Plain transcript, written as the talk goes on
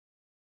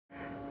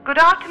Good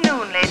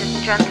afternoon, ladies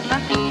and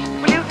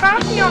gentlemen. Will you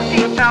fasten your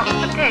seatbelts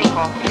for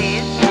takeoff,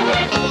 please?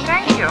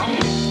 Thank you.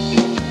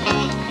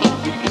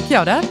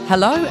 Kia ora,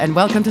 hello and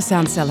welcome to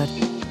Sound Salad,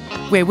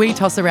 where we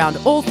toss around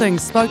all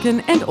things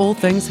spoken and all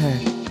things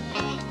heard.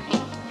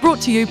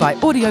 Brought to you by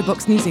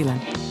Audiobooks New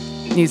Zealand,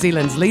 New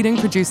Zealand's leading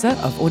producer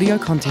of audio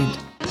content.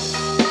 We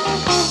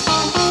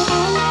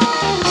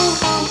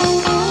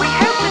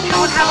hope that you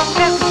will have a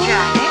pleasant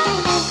journey,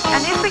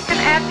 and if we can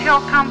add to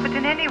your comfort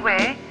in any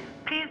way,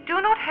 please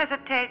do not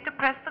hesitate to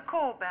press the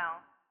call bell.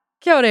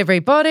 Kia ora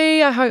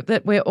everybody, I hope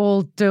that we're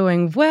all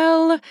doing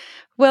well.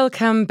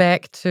 Welcome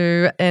back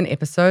to an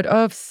episode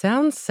of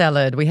Sound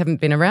Salad. We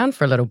haven't been around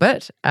for a little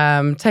bit,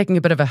 taking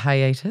a bit of a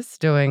hiatus,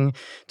 doing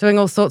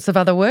all sorts of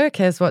other work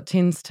as what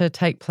tends to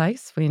take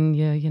place when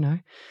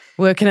you're,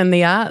 working in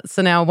the arts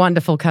in our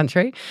wonderful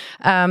country.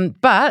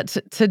 But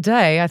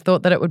today I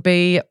thought that it would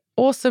be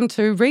awesome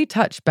to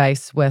retouch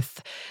base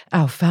with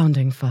our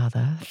founding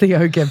father,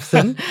 Theo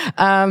Gibson.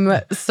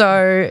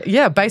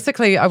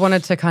 Basically I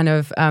wanted to kind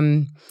of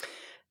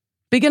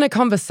begin a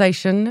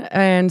conversation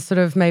and sort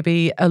of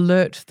maybe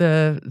alert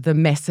the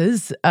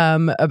masses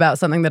about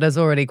something that is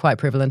already quite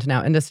prevalent in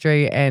our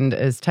industry and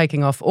is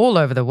taking off all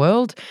over the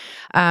world.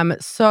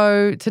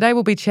 So today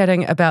we'll be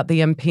chatting about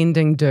the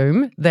impending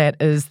doom that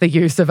is the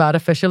use of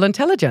artificial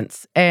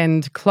intelligence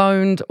and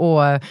cloned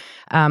or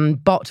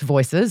bot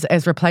voices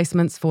as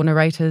replacements for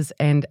narrators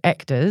and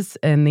actors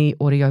in the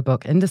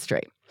audiobook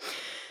industry.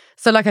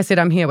 So like I said,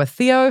 I'm here with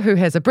Theo, who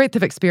has a breadth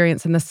of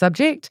experience in this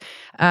subject.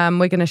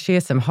 We're going to share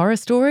some horror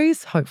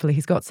stories. Hopefully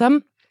he's got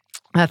some.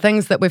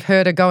 Things that we've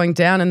heard are going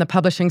down in the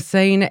publishing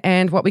scene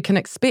and what we can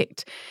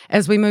expect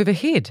as we move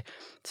ahead.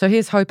 So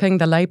here's hoping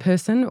the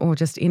layperson or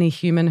just any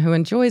human who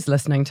enjoys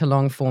listening to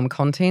long-form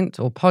content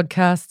or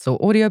podcasts or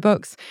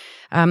audiobooks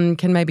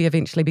can maybe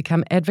eventually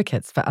become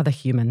advocates for other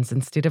humans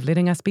instead of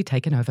letting us be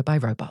taken over by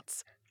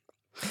robots.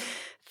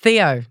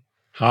 Theo.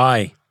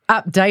 Hi.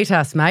 Update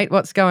us, mate.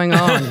 What's going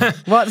on?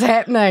 What's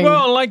happening?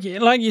 Well, like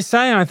you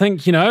say, I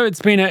think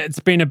it's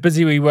been a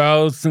busy wee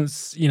while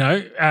since we've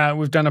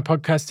done a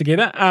podcast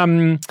together.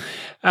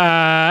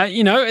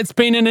 It's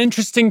been an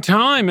interesting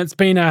time. It's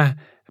been a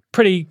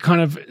pretty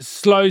kind of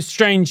slow,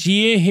 strange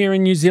year here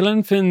in New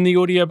Zealand in the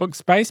audiobook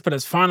space, but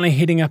it's finally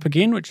heading up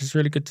again, which is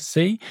really good to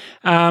see.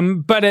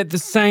 But at the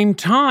same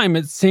time,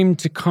 it seemed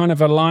to kind of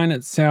align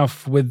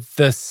itself with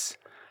this,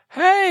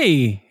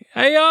 hey,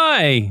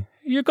 AI.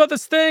 You've got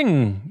this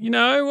thing,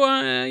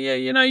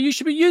 you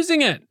should be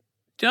using it.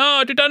 Oh,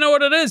 I don't know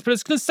what it is, but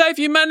it's going to save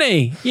you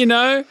money,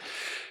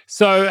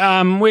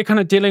 So we're kind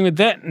of dealing with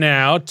that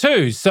now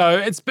too. So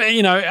it's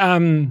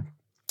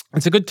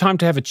it's a good time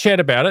to have a chat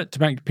about it, to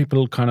make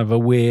people kind of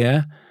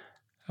aware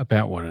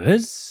about what it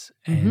is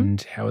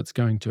and how it's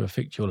going to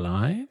affect your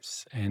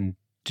lives. And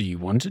do you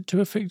want it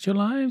to affect your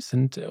lives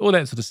and all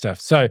that sort of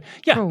stuff. So,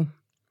 yeah. Cool.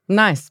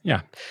 Nice.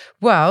 Yeah.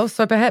 Well,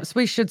 so perhaps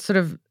we should sort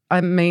of,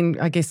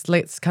 I guess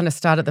let's kind of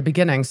start at the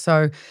beginning.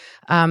 So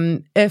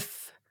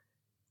if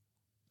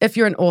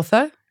you're an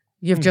author,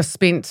 you've just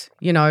spent,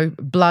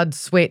 blood,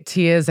 sweat,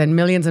 tears, and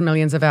millions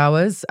of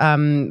hours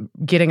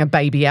getting a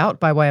baby out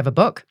by way of a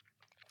book.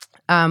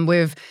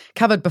 We've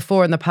covered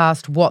before in the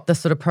past what the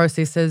sort of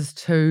process is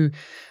to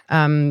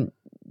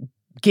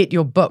get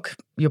your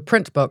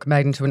print book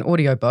made into an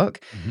audiobook.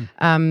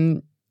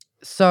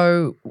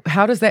 So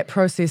how does that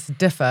process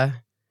differ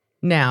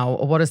now,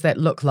 or what does that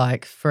look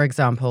like, for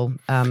example?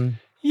 It's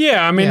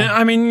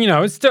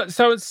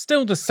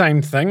still the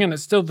same thing, and I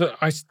still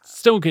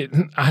get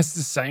asked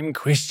the same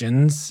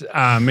questions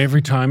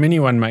every time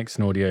anyone makes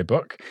an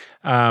audiobook.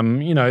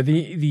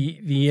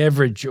 The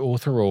average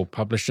author or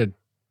publisher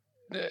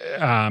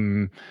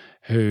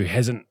who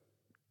hasn't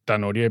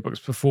done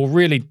audiobooks before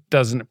really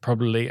doesn't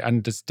probably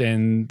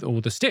understand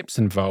all the steps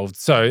involved.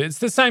 So it's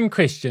the same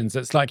questions.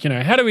 It's like,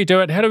 how do we do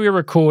it? How do we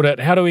record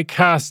it? How do we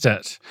cast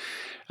it?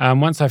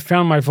 Once I've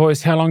found my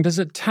voice, how long does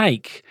it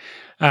take?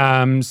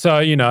 A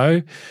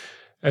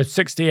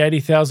 60,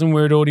 80,000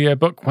 word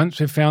audiobook, once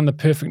we've found the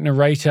perfect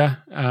narrator,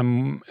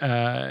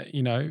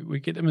 we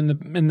get them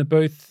in the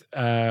booth,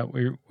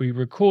 we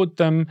record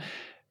them.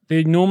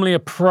 They're normally a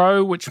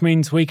pro, which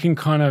means we can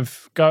kind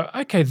of go,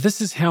 okay,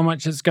 this is how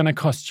much it's going to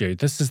cost you.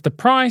 This is the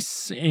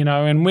price,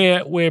 and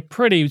we're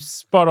pretty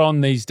spot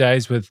on these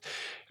days being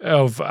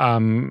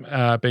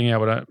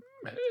able to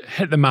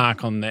hit the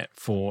mark on that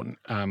for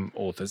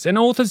authors. And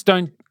authors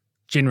don't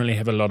generally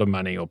have a lot of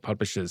money, or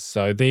publishers,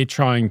 so they're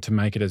trying to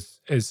make it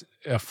as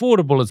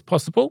affordable as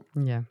possible.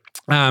 Yeah.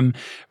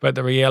 But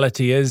the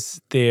reality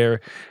is there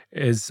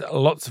is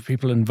lots of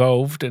people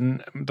involved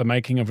in the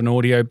making of an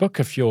audiobook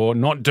if you're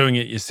not doing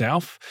it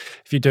yourself.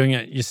 If you're doing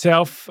it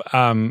yourself,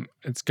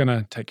 it's going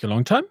to take you a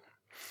long time.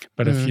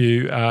 But if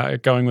you are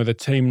going with a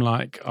team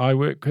like I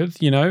work with,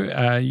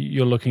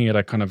 you're looking at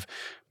a kind of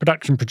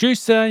production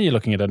producer, you're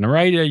looking at a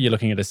narrator, you're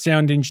looking at a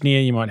sound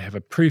engineer, you might have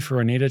a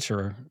proofer, an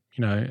editor,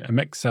 a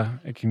mixer.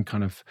 It can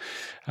kind of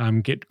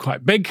get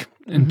quite big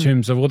in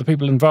terms of all the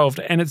people involved,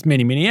 and it's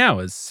many, many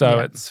hours. So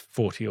it's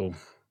 40 or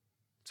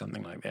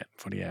something like that,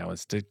 40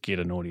 hours to get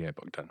an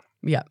audiobook done.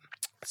 Yeah.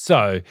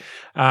 So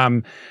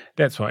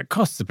that's why it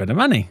costs a bit of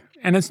money.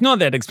 And it's not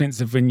that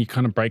expensive when you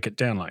kind of break it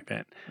down like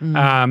that.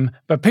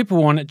 But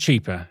people want it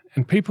cheaper.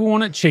 And people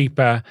want it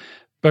cheaper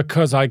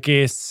because I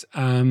guess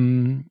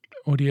audiobooks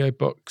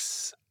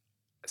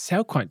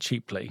sell quite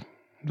cheaply.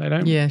 They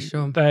don't. Yeah,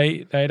 sure.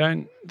 They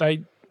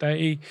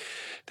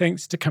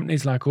thanks to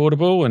companies like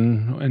Audible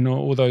and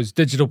all those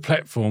digital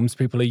platforms,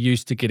 people are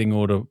used to getting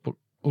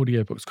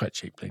audiobooks quite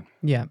cheaply.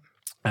 Yeah.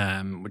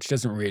 Which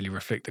doesn't really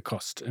reflect the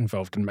cost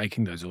involved in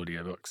making those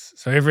audiobooks.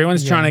 So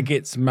everyone's trying to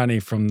get some money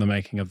from the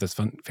making of this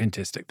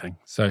fantastic thing.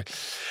 So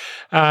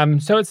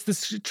it's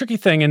this tricky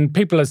thing, and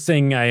people are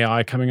seeing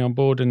AI coming on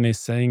board, and they're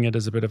seeing it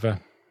as a bit of a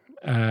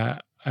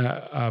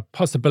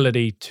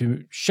possibility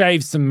to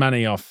shave some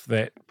money off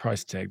that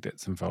price tag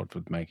that's involved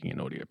with making an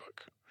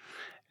audiobook.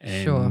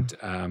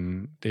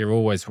 And they're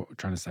always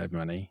trying to save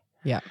money.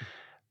 Yeah.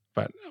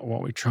 But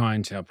what we try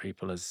and tell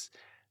people is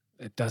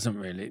it doesn't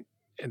really.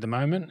 At the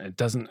moment, it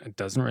doesn't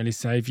really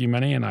save you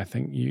money, and I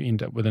think you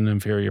end up with an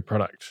inferior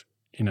product.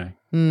 I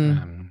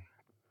mean,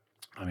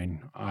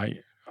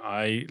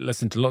 I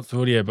listen to lots of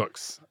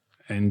audiobooks,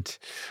 and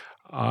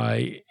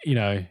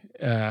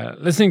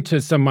listening to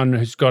someone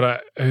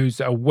who's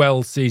a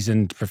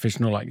well-seasoned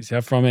professional like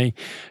yourself, Romy,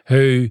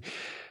 who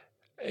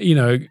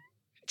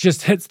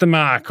just hits the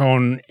mark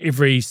on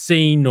every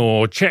scene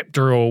or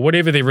chapter or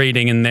whatever they're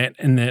reading in that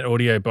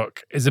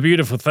audiobook is a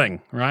beautiful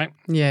thing, right?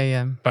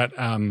 Yeah. But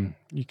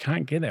you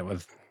can't get that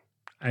with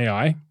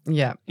AI.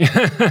 Yeah.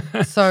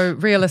 So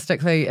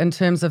realistically, in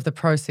terms of the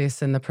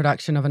process and the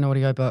production of an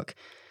audiobook,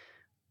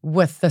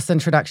 with this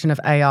introduction of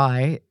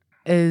AI,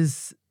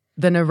 is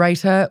the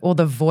narrator or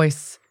the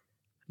voice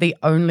the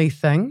only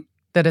thing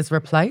that is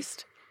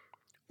replaced?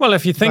 Well,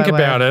 if you think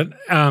about it,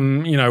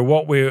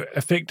 what we're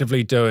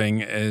effectively doing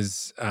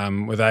is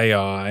with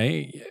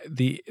AI,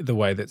 the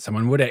way that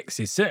someone would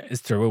access it is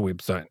through a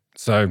website.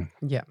 So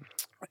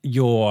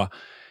you're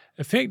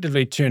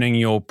effectively turning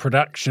your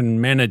production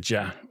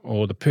manager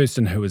or the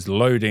person who is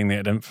loading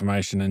that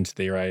information into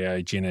their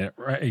AI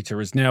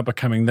generator is now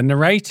becoming the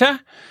narrator,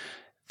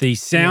 the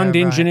sound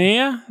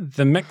engineer,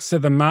 the mixer,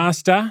 the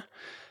master,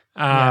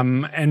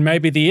 and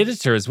maybe the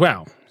editor as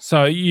well.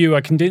 So you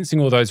are condensing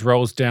all those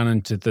roles down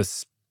into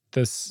the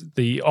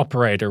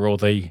operator or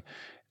the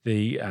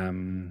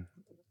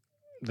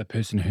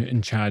person who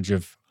in charge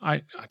of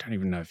I don't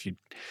even know if you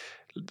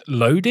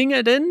loading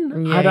it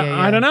in. I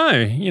don't know.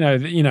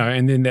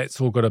 And then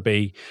that's all got to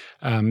be.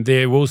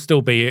 There will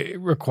still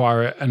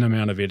require an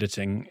amount of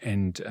editing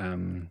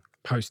and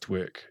post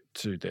work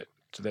to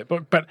that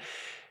book. But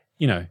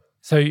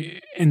so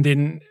and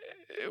then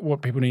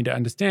what people need to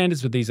understand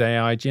is with these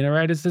AI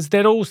generators is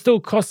that all still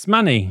costs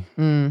money.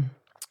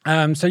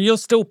 So you're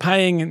still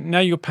paying, now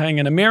you're paying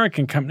an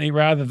American company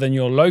rather than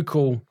your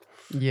local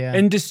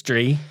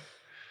industry.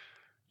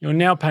 You're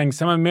now paying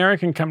some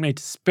American company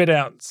to spit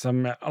out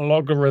some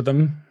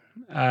algorithm,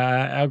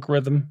 and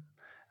that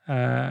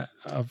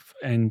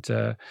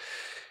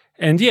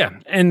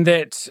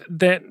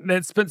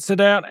spits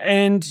it out,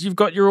 and you've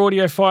got your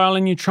audio file,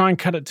 and you try and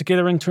cut it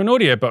together into an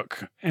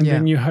audiobook, and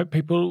then you hope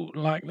people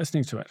like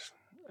listening to it.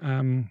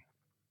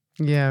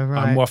 Yeah,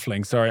 right. I'm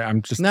waffling. Sorry,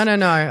 I'm just no.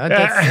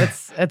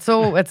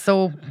 It's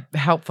all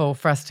helpful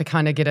for us to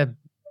kind of get a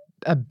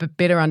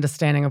better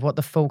understanding of what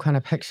the full kind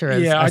of picture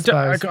is. Yeah, I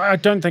I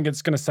don't think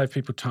it's going to save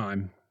people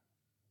time.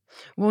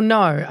 Well,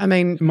 no, I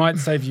mean, it might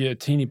save you a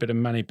teeny bit of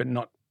money, but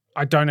not.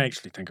 I don't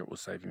actually think it will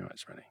save you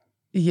much money.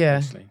 Yeah,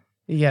 actually.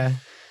 Yeah.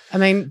 I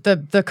mean,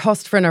 the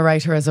cost for a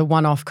narrator is a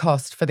one-off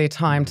cost for their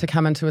time to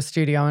come into a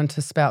studio and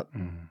to spout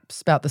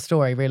the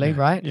story, really,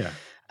 right? Yeah.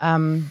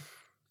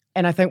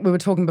 And I think we were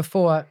talking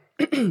before,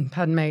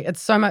 pardon me,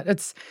 it's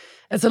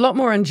a lot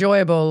more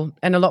enjoyable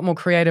and a lot more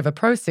creative a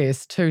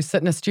process to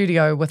sit in a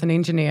studio with an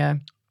engineer,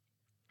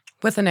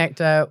 with an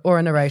actor or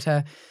a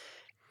narrator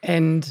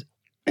and,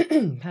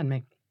 pardon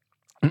me,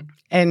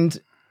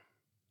 and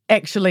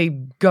actually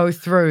go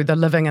through the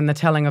living and the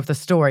telling of the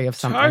story of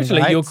something.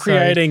 Totally. Right? You're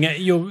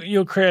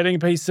creating a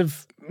piece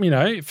of,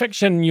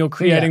 fiction, you're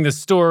creating the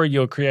story,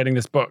 you're creating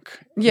this book.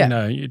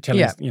 Yeah. You're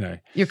telling,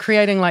 You're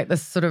creating like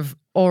this sort of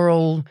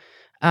oral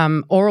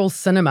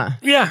cinema.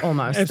 Yeah.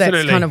 Almost. Absolutely.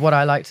 That's kind of what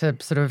I like to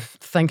sort of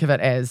think of it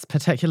as,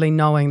 particularly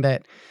knowing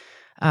that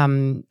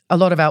a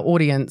lot of our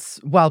audience,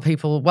 while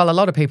a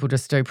lot of people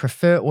just do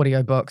prefer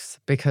audiobooks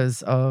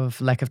because of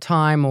lack of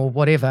time or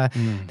whatever,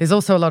 there's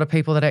also a lot of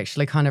people that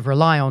actually kind of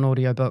rely on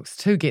audiobooks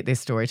to get their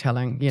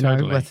storytelling,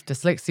 Totally. with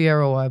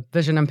dyslexia or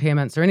vision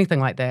impairments or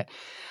anything like that.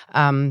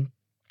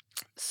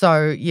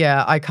 So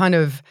yeah,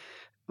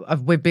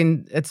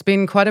 it's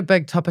been quite a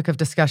big topic of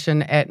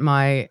discussion at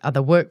my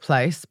other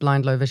workplace,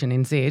 Blind Low Vision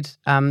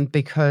NZ,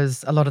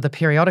 because a lot of the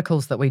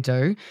periodicals that we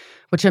do,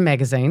 which are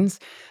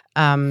magazines,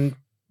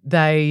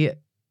 they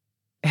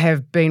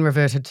have been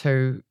reverted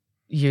to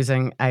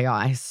using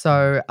AI.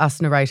 So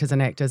us narrators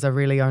and actors are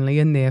really only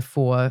in there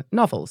for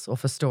novels or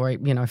for story,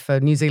 for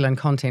New Zealand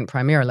content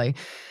primarily.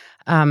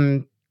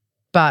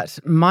 But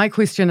my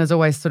question has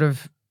always sort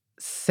of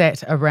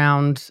sat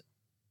around,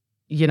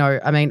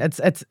 I mean,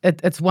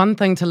 it's one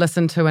thing to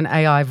listen to an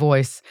AI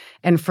voice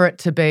and for it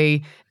to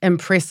be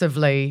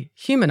impressively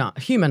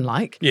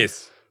human-like.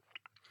 Yes.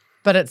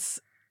 But it's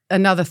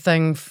another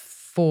thing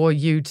for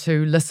you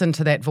to listen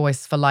to that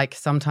voice for like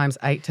sometimes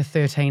 8 to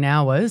 13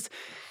 hours.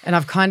 And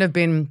I've kind of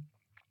been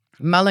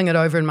mulling it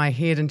over in my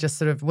head and just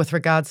sort of with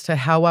regards to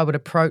how I would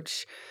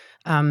approach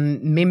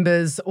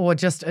members or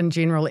just in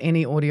general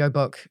any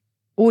audiobook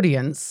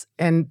audience.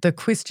 And the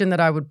question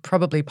that I would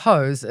probably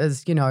pose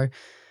is,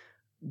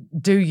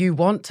 do you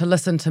want to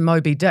listen to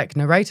Moby Dick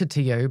narrated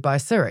to you by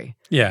Siri?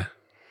 Yeah.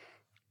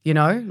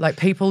 Like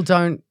people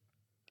don't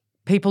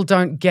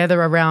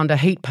gather around a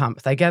heat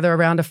pump. They gather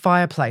around a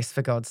fireplace,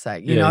 for God's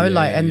sake,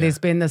 there's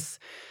been this,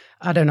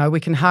 I don't know, we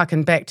can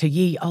hearken back to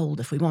ye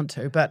old if we want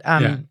to, but,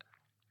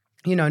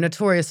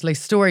 notoriously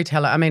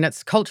storyteller. I mean,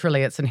 it's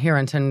culturally, it's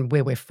inherent in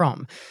where we're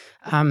from.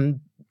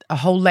 A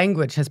whole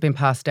language has been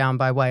passed down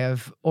by way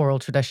of oral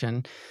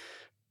tradition.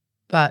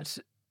 But,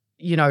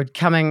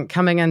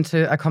 coming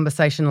into a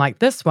conversation like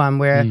this one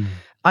where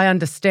I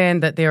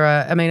understand that there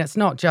are, I mean, it's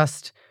not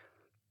just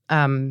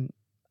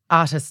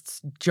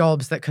artists'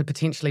 jobs that could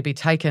potentially be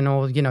taken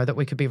or, that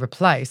we could be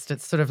replaced.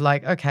 It's sort of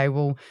like, okay,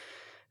 well,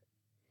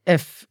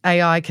 if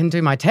AI can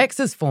do my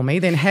taxes for me,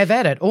 then have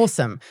at it.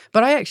 Awesome.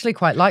 But I actually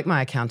quite like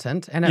my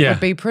accountant, and it would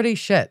be pretty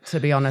shit,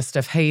 to be honest,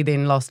 if he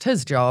then lost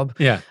his job.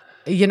 Yeah.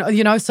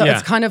 So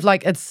it's kind of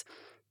like it's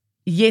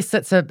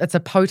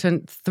a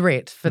potent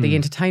threat for the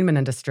entertainment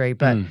industry,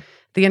 but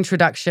the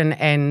introduction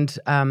and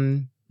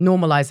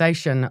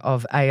normalization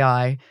of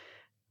AI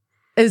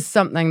is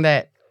something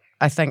that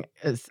I think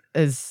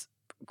is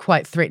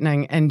quite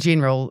threatening in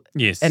general,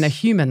 in a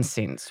human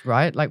sense,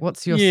 right? Like,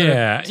 what's your sort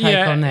of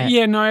take on that?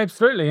 Yeah, no,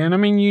 absolutely. And I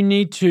mean,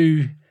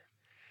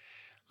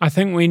 I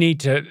think we need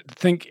to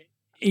think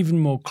even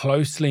more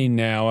closely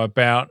now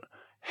about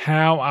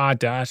how our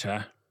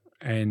data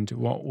and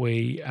what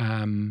we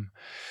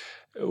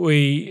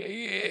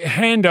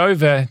hand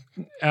over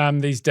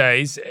these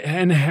days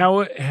and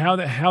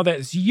how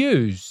that's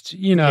used,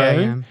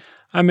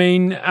 I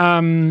mean,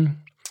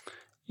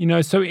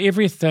 so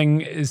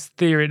everything is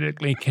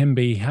theoretically can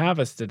be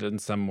harvested in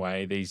some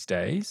way these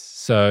days.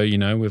 So,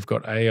 we've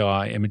got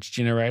AI image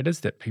generators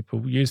that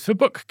people use for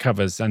book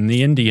covers in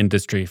the indie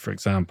industry, for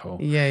example.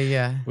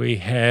 Yeah. We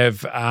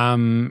have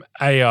AI,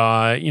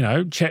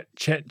 chat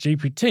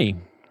GPT,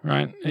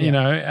 right?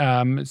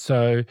 Yeah.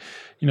 So,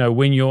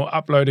 when you're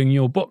uploading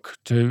your book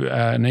to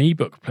an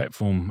ebook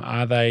platform,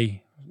 are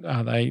they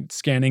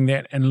scanning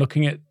that and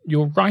looking at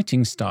your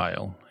writing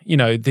style?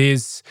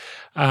 There's,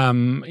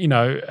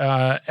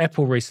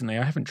 Apple recently,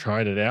 I haven't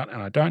tried it out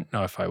and I don't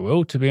know if I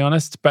will, to be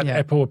honest, but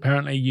Apple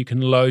apparently you can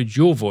load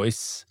your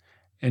voice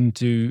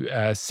into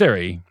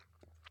Siri.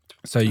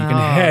 So you can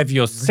have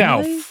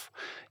yourself,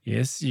 really?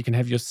 Yes, you can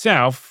have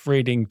yourself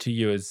reading to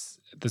you as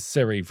the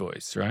Siri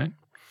voice, right?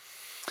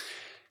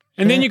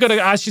 And then you've got to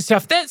ask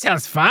yourself, that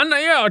sounds fun.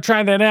 Yeah, I'll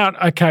try that out.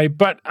 Okay,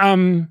 but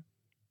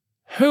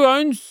who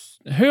owns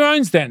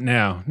that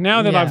now?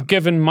 Now that I've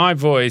given my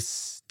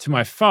voice to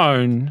my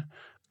phone,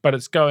 but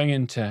it's going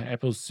into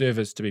Apple's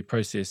servers to be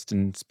processed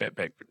and spat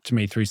back to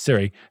me through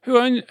Siri. Who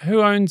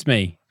owns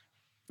me?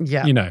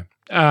 Yeah.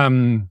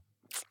 And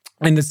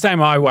the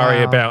same I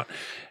worry about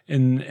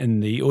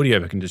in the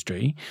audiobook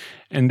industry,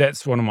 and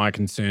that's one of my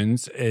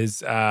concerns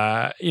is,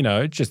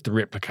 just the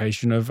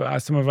replication of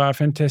some of our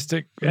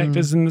fantastic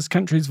actors in this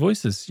country's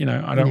voices.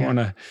 I don't want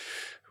to.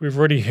 We've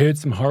already heard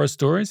some horror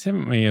stories,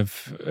 haven't we,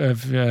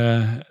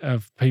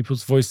 of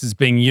people's voices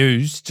being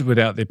used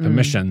without their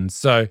permission.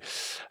 So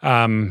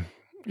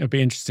it'll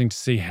be interesting to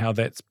see how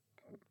that's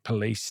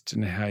policed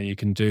and how you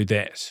can do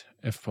that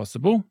if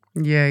possible.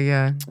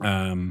 Yeah.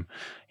 I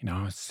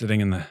was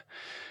sitting in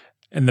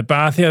the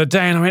bath the other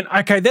day and I went,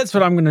 okay, that's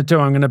what I'm going to do.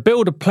 I'm going to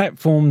build a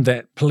platform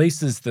that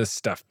polices this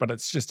stuff, but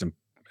it's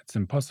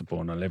impossible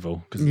on a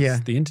level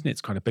because the internet's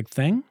quite a big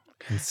thing.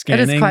 It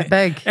is quite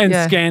big. And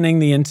scanning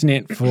the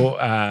internet for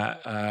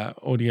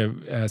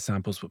audio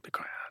samples would be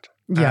quite hard.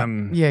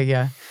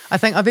 Yeah. I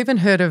think I've even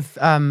heard of,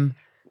 what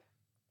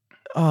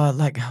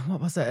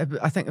was it?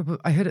 I think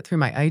I heard it through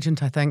my agent,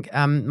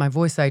 my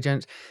voice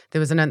agent. There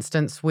was an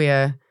instance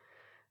where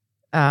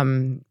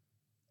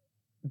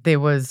there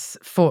was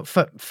for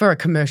a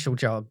commercial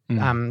job.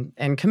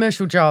 And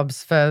commercial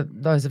jobs, for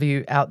those of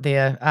you out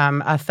there,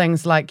 are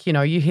things like,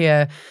 you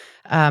hear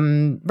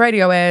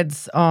radio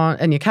ads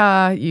in your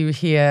car. You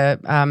hear,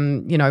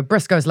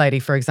 Briscoe's lady,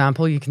 for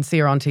example. You can see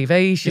her on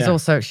TV. She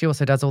also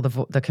does all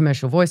the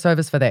commercial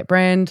voiceovers for that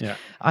brand. Yeah.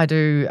 I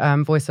do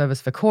voiceovers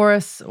for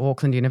Chorus,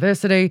 Auckland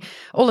University,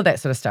 all of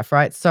that sort of stuff,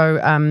 right? So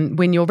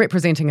when you're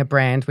representing a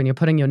brand, when you're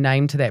putting your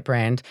name to that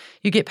brand,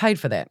 you get paid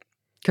for that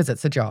because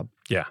it's a job.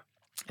 Yeah.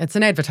 It's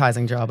an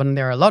advertising job, and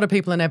there are a lot of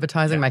people in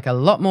advertising make a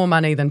lot more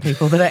money than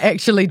people that are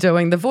actually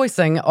doing the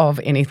voicing of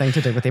anything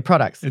to do with their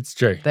products. It's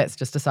true. That's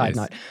just a side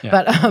note. Yeah.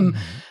 But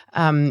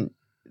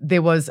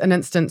there was an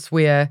instance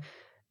where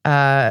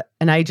an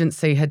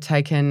agency had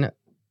taken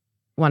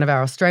one of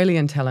our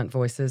Australian talent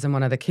voices and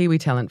one of the Kiwi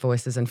talent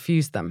voices and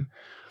fused them.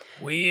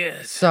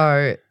 Weird.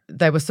 So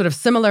they were sort of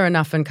similar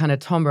enough in kind of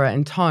timbre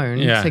and tone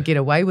to get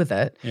away with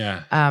it.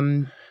 Yeah.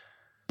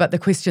 But the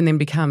question then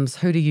becomes,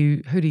 who do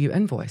you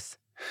invoice?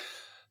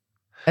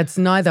 It's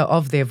neither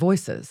of their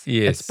voices.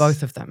 Yes. It's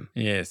both of them.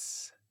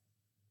 Yes.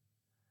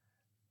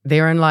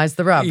 Therein lies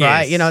the rub,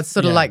 right? Yes. It's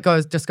sort of like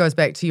goes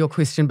back to your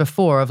question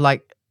before of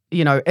like,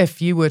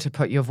 if you were to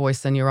put your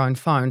voice in your own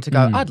phone to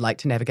go, I'd like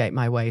to navigate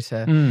my way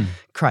to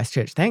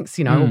Christchurch, thanks,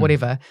 or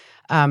whatever.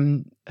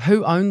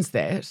 Who owns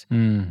that?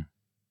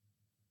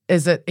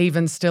 Is it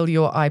even still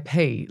your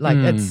IP? Like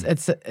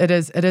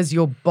it is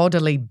your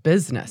bodily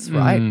business,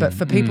 right? But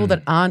for people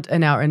that aren't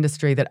in our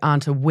industry, that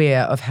aren't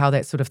aware of how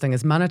that sort of thing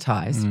is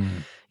monetized,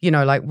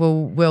 like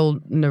we'll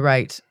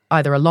narrate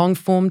either a long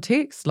form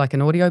text, like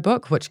an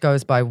audiobook, which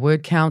goes by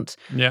word count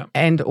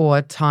and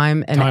or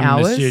time in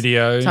hours. In the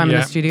studio. Time in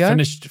the studio.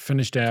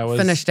 Finished hours.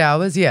 Finished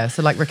hours, yeah.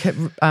 So like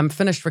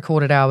finished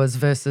recorded hours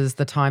versus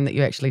the time that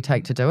you actually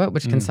take to do it,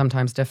 which can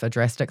sometimes differ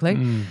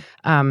drastically.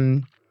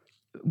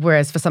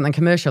 Whereas for something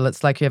commercial,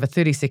 it's like you have a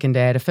 30-second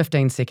ad, a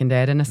 15-second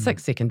ad, and a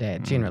 6-second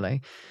ad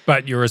generally.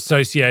 But you're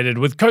associated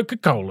with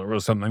Coca-Cola or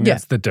something.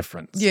 That's the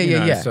difference.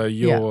 Yeah. So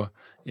you're,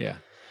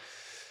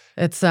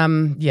 It's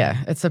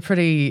it's a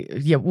pretty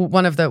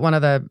one of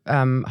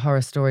the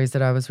horror stories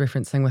that I was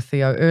referencing with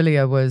Theo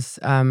earlier was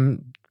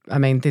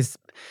there's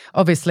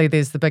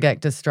the big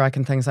actors strike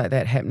and things like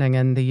that happening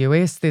in the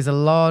US. There's a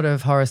lot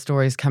of horror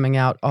stories coming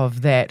out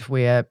of that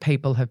where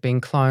people have been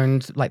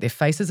cloned, like their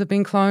faces have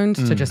been cloned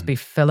to just be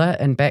filler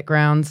in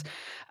backgrounds.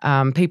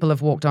 People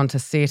have walked onto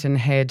set and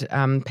had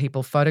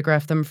people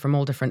photograph them from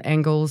all different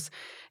angles,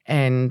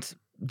 and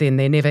then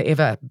they're never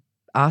ever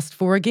asked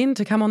for again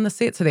to come on the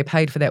set. So they're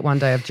paid for that one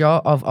day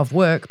of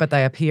work, but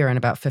they appear in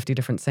about 50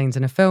 different scenes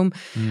in a film.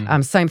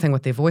 Same thing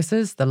with their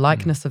voices. The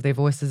likeness of their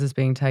voices is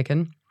being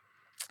taken.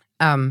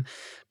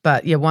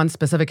 But one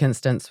specific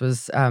instance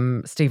was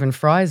Stephen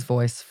Fry's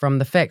voice, from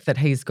the fact that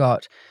he's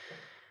got,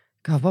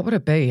 God, what would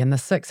it be? In the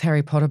 7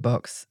 Harry Potter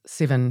books,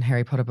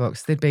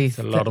 there'd be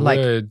a lot of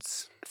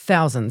words.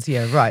 Thousands,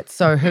 right.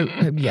 So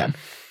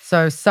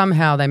So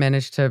somehow they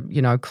managed to,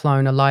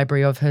 clone a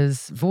library of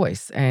his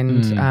voice,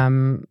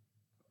 and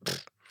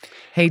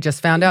he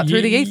just found out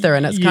through the ether,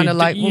 and it's kind of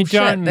like, you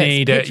don't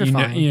need it.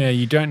 Petrifying.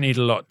 You don't need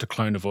a lot to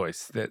clone a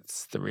voice.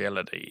 That's the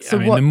reality. So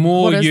the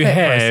more you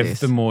have, process?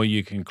 the more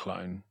you can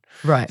clone.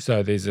 Right.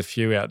 So there's a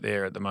few out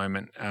there at the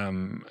moment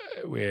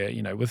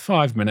where, with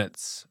 5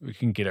 minutes, we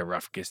can get a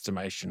rough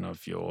guesstimation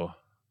of your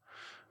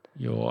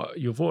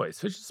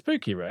voice, which is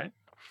spooky, right?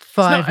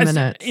 5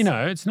 minutes.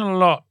 It's not a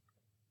lot.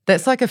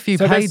 That's like a few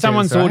pages. So pages, that's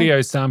someone's right?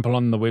 audio sample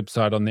on the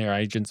website, on their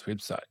agent's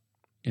website,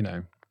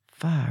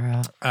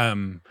 Far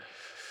out.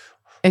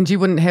 And you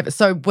wouldn't have,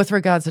 so with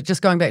regards to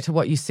just going back to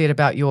what you said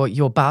about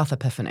your bath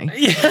epiphany,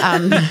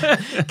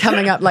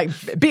 coming up, like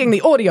being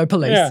the audio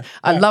police.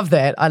 I love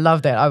that. I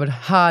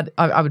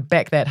would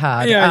back that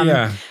hard.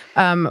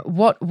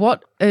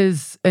 What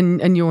is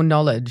in your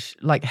knowledge,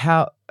 like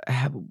how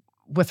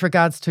with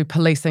regards to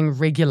policing,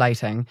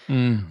 regulating,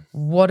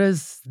 what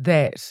does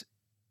that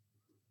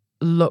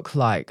look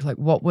like? Like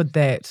what would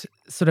that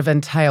sort of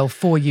entail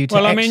for you to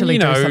actually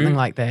do something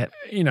like that?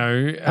 A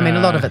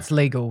lot of it's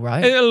legal,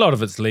 right? A lot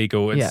of it's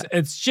legal.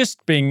 It's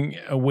just being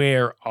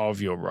aware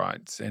of your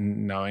rights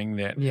and knowing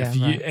that if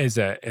you, as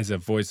a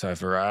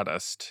voiceover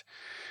artist,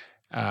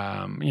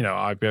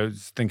 I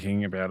was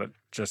thinking about it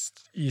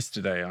just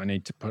yesterday. I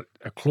need to put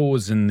a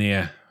clause in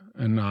there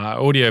in our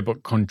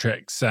audiobook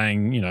contract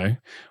saying,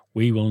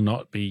 we will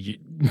not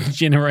be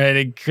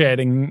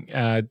creating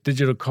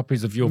digital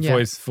copies of your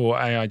voice for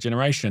AI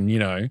generation,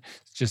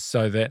 just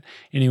so that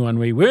anyone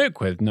we work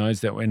with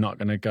knows that we're not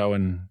going to go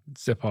and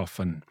zip off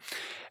and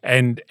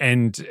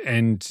we've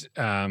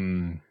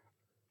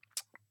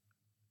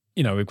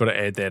got to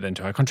add that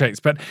into our contracts.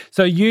 But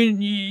so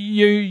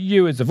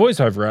you as a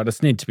voiceover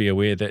artist need to be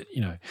aware that,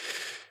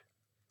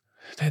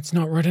 that's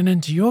not written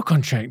into your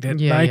contract, that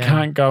they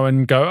can't go,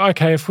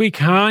 okay, if we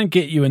can't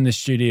get you in the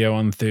studio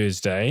on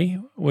Thursday,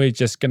 we're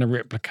just going to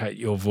replicate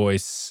your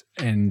voice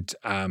and,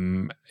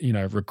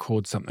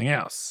 record something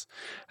else,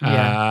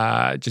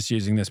 just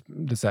using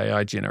this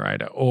AI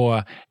generator.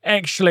 Or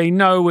actually,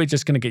 no, we're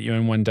just going to get you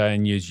in one day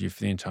and use you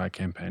for the entire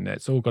campaign.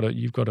 That's all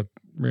you've got to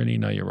really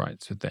know your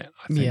rights with that,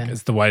 I think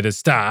is the way to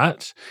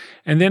start.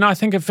 And then I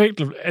think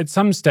effectively at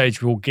some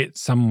stage we'll get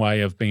some way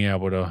of being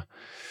able to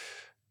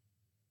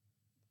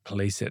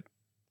police it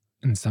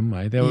in some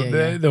way.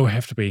 There'll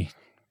have to be.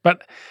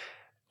 But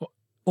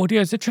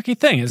audio is a tricky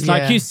thing. It's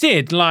like you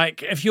said,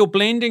 like if you're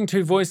blending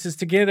two voices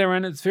together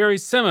and it's very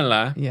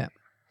similar. Yeah.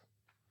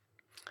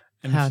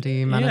 How do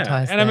you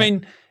monetize that? And I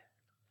mean,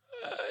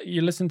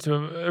 you listen to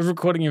a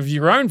recording of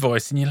your own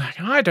voice and you're like,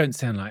 I don't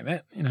sound like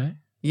that,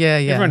 Yeah.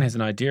 Everyone has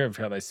an idea of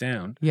how they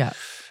sound. Yeah.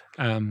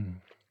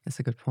 That's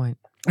a good point.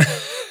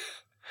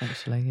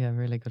 Actually,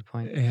 really good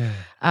point. Yeah.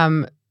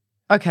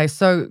 Okay,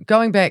 so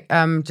going back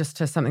just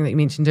to something that you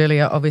mentioned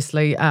earlier,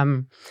 obviously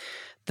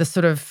the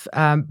sort of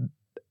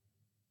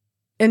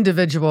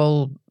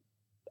individual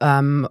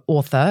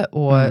author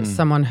or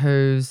someone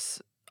who's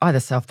either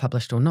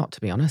self-published or not,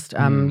 to be honest.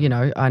 You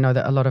know, I know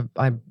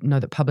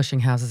that publishing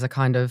houses are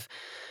kind of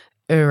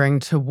erring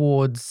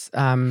towards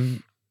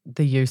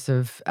the use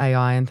of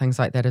AI and things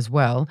like that as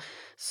well.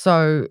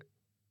 So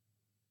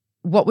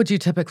what would you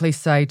typically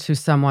say to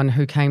someone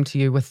who came to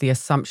you with the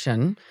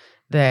assumption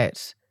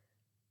that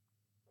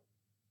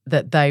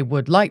they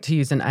would like to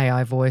use an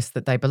AI voice,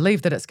 that they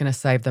believe that it's going to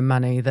save them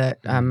money, that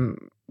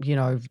you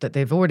know, that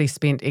they've already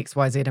spent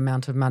XYZ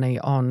amount of money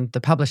on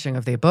the publishing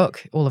of their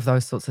book, all of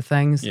those sorts of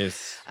things?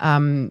 Yes.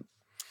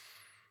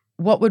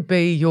 What would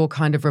be your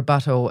kind of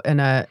rebuttal in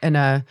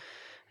a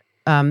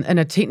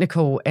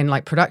technical and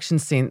like production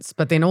sense,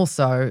 but then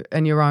also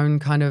in your own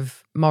kind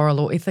of moral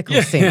or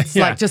ethical sense,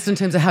 like just in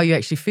terms of how you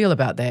actually feel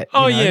about that?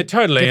 Oh, you know, yeah,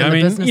 totally. I given the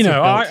mean, business you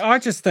know, you've built? I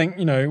just think,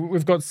 you know,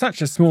 we've got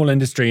such a small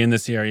industry in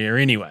this area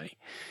anyway,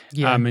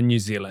 in New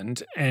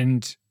Zealand.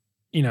 And,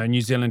 you know,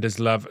 New Zealanders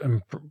love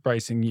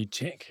embracing new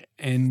tech.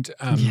 And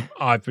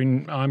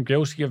I'm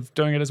guilty of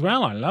doing it as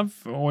well.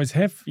 Always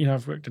have. You know,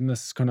 I've worked in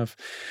this kind of,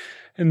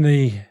 in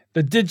the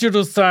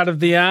digital side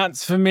of the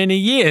arts for many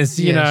years,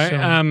 you know, sure.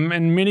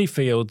 in many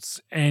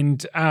fields.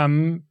 And,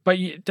 but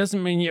it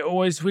doesn't mean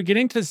we're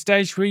getting to the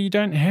stage where you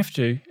don't have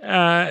to.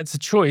 It's a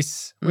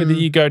choice whether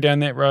you go down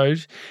that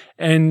road.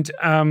 And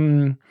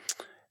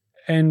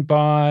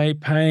by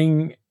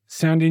paying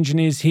sound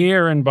engineers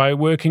here and by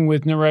working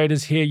with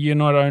narrators here, you're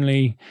not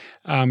only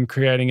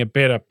creating a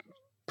better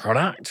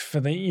product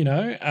for the, you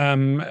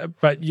know,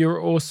 but you're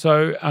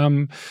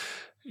also,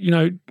 you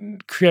know,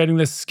 creating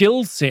this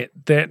skill set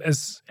that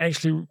is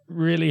actually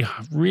really,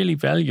 really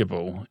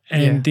valuable.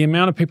 And the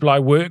amount of people I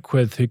work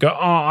with who go,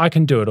 "Oh, I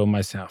can do it all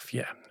myself."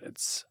 Yeah,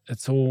 it's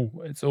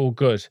all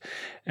good.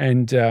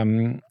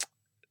 And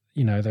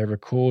you know, they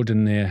record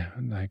and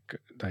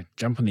they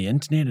jump on the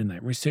internet and they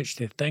research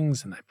their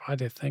things and they buy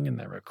their thing and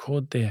they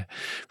record their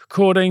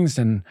recordings,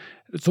 and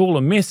it's all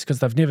a mess because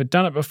they've never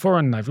done it before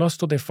and they've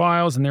lost all their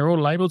files and they're all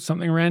labeled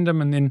something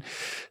random, and then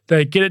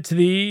they get it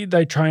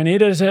they try and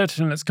edit it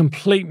and it's a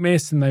complete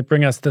mess, and they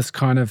bring us this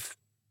kind of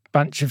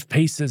bunch of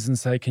pieces and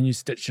say, "Can you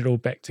stitch it all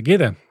back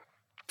together?"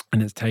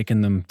 And it's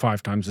taken them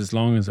 5 times as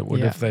long as it would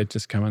if they'd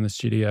just come in the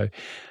studio.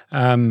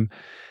 I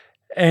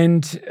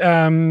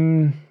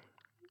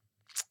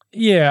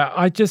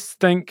just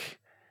think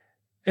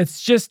I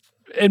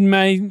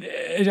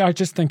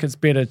just think it's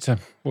better to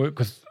work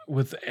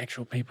with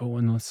actual people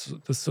and this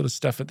sort of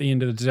stuff at the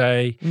end of the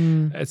day.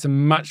 It's a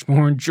much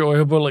more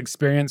enjoyable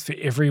experience for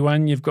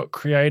everyone. You've got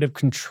creative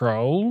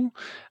control.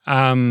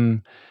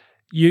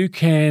 You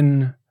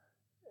can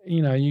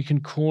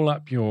call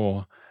up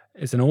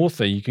as an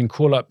author, you can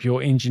call up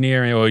your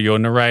engineer or your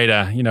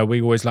narrator. You know,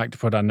 we always like to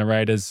put our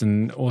narrators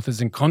and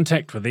authors in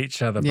contact with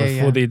each other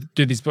before they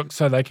do these books,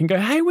 so they can go,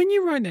 "Hey, when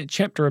you wrote that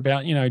chapter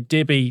about, you know,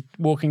 Debbie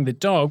walking the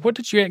dog, what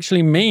did you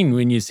actually mean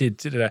when you said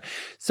da-da-da?"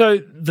 So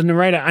the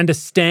narrator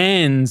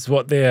understands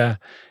what they're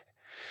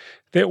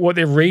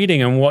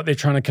reading and what they're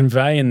trying to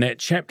convey in that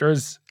chapter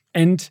is.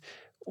 And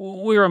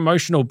we're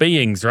emotional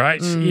beings,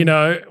 right? You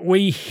know,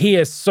 we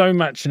hear so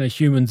much in a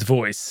human's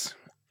voice.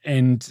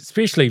 And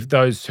especially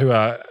those who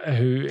are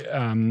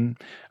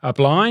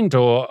blind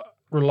or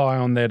rely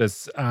on that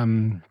as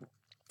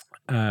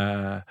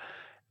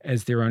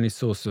their only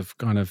source of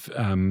kind of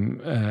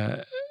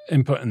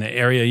input in that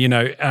area, you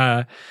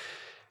know,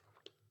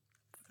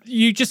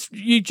 you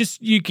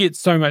get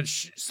so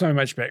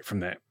much back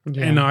from that.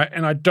 And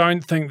I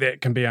don't think that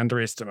can be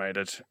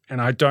underestimated.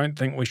 And I don't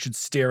think we should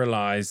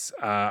sterilize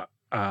our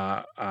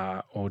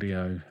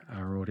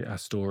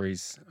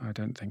stories. I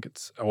don't think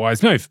it's a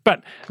wise move.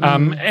 But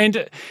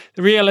and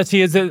the reality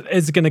is that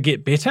it's going to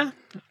get better.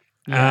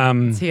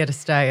 It's here to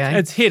stay, eh?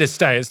 It's here to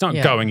stay. It's not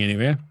going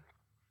anywhere.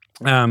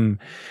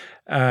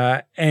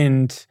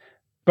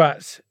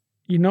 But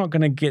you're not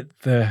going to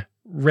get the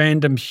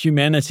random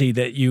humanity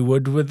that you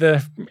would with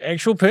the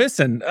actual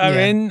person. I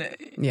mean,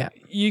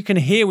 you can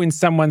hear when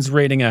someone's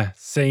reading a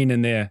scene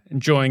and they're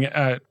enjoying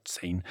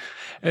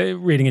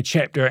reading a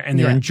chapter and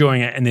they're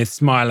enjoying it and they're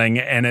smiling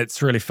and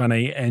it's really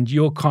funny, and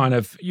you're kind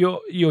of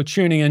you're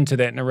tuning into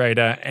that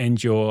narrator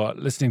and you're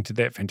listening to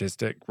that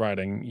fantastic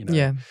writing. You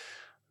know,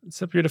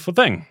 it's a beautiful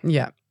thing.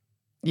 Yeah,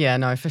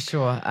 no, for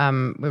sure.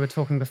 We were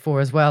talking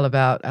before as well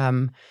about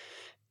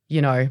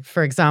you know,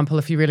 for example,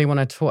 if you really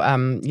want to,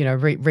 you know,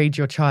 read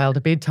your child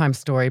a bedtime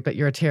story, but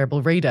you're a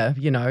terrible reader,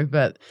 you know,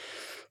 but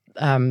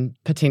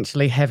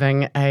potentially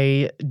having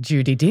a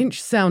Judi Dench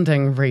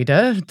sounding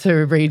reader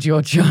to read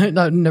your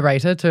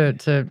narrator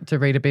to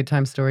read a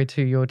bedtime story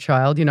to your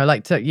child, you know,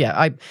 like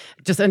I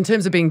just, in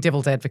terms of being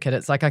devil's advocate,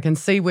 it's like I can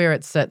see where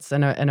it sits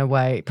in a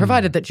way,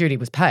 provided that Judi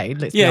was paid.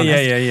 Let's be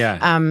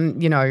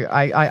honest. You know,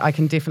 I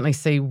can definitely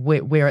see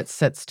where it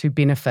sits to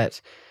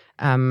benefit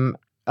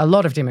a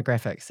lot of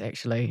demographics,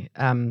 actually.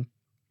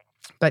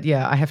 But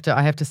yeah, I have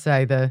to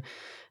say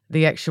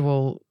the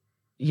actual,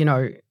 you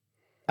know,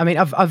 I mean,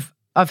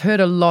 I've heard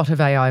a lot of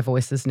AI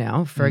voices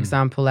now. For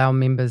example, our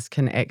members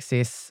can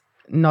access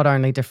not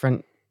only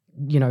different,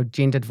 you know,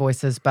 gendered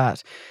voices,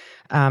 but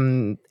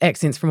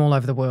accents from all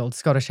over the world: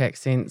 Scottish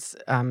accents,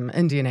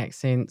 Indian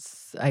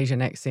accents,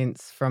 Asian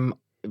accents from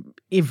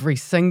every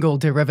single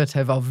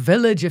derivative of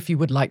village, if you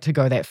would like to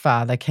go that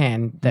far, they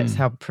can. That's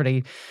how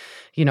pretty,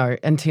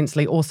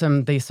 intensely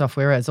awesome the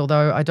software is.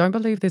 Although I don't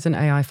believe there's an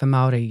AI for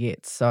Māori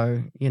yet.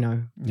 So,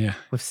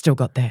 we've still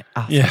got that.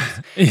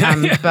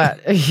 But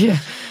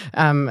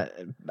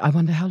I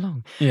wonder how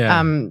long.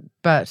 Yeah.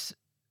 But,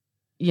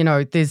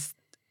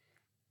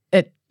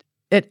 it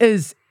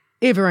is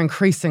ever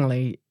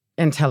increasingly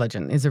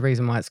intelligent. There's a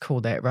reason why it's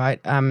called that, right?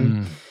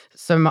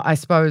 So I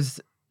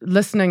suppose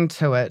listening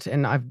to it,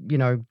 and I've,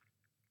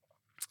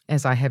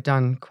 as I have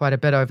done quite a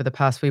bit over the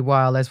past wee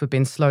while, as we've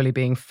been slowly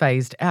being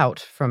phased out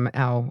from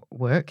our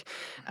work,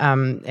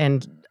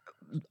 and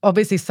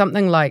obviously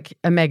something like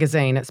a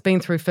magazine, it's been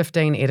through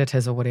 15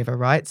 editors or whatever,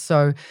 right?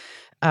 So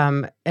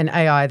an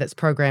AI that's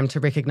programmed to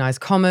recognize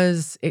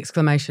commas,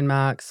 exclamation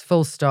marks,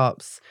 full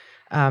stops,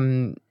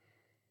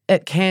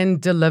 it can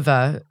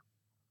deliver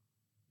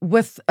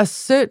with a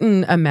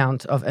certain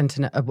amount of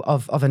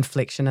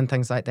inflection and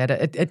things like that.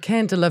 It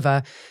can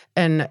deliver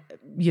in,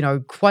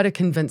 quite a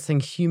convincing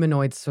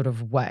humanoid sort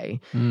of way.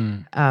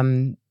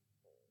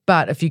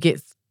 But if you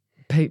get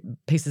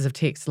pieces of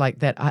text like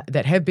that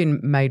that have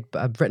been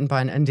written by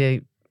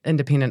an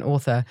independent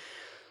author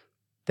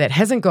that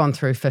hasn't gone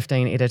through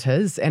 15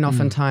 editors, and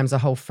oftentimes a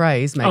whole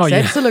phrase makes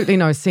absolutely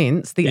no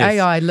sense, the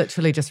AI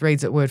literally just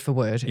reads it word for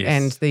word,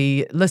 and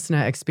the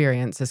listener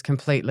experience is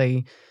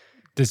completely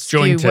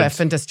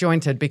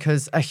disjointed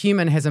because a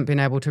human hasn't been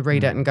able to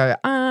read it and go,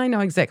 I know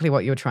exactly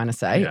what you were trying to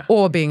say,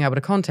 or being able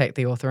to contact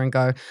the author and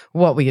go,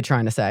 what were you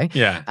trying to say?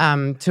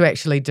 To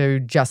actually do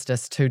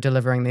justice to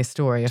delivering their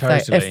story.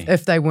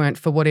 If they weren't,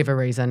 for whatever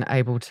reason,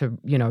 able to,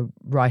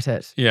 write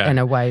it in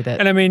a way that,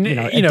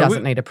 it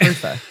doesn't need a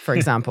proofer, for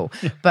example.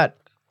 But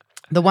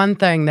the one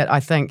thing that I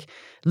think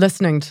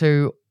listening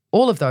to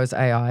all of those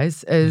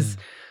AIs is,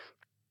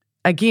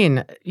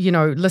 again,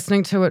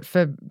 listening to it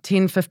for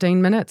 10,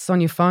 15 minutes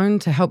on your phone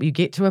to help you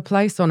get to a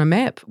place on a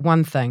map,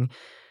 one thing.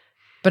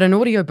 But an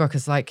audiobook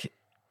is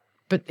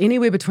but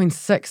anywhere between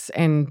 6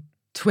 and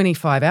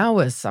 25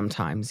 hours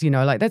sometimes,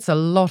 that's a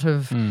lot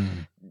of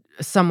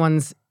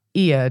someone's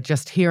ear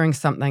just hearing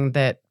something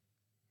that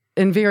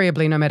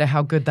invariably, no matter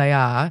how good they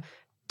are,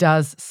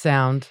 does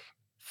sound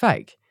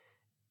fake.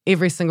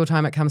 Every single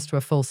time it comes to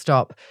a full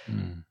stop,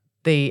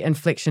 the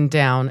inflection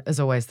down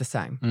is always the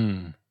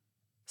same.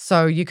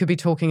 So you could be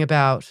talking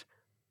about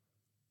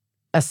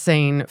a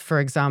scene, for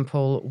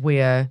example,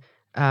 where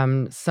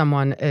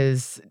someone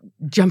is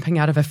jumping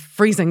out of a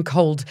freezing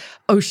cold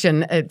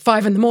ocean at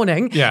 5 a.m.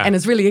 and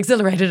is really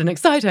exhilarated and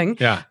exciting,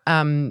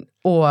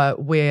 or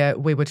where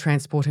we were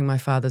transporting my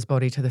father's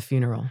body to the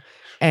funeral.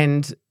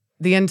 And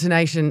the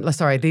intonation,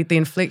 the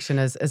inflection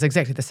is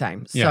exactly the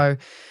same. So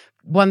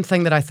one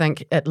thing that I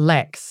think it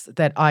lacks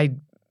that I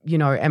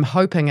am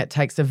hoping it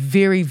takes a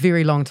very,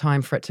 very long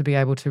time for it to be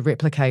able to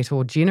replicate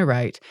or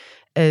generate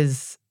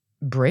is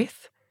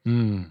breath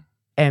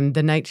and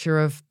the nature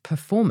of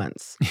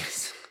performance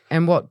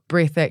and what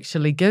breath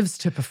actually gives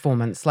to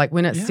performance. Like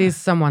when it says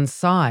someone's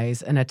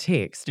sighs in a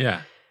text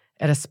at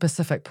a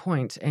specific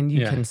point and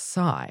you can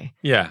sigh.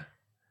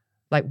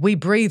 Like we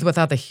breathe with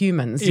other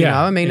humans, you know?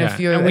 I mean, if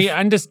you're... And we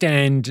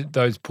understand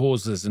those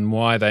pauses and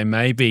why they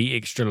may be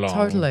extra long.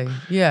 Totally,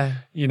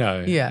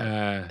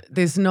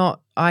 there's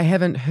not... I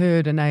haven't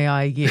heard an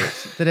AI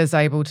yet that is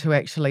able to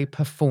actually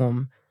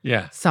perform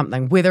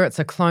something, whether it's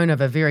a clone of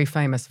a very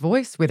famous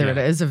voice, whether it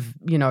is a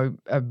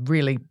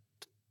really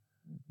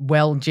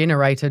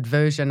well-generated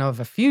version of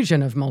a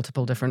fusion of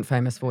multiple different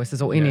famous voices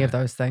or any of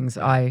those things.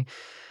 But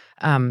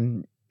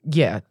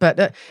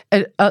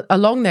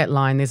along that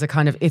line, there's a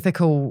kind of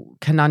ethical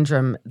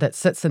conundrum that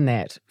sits in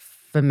that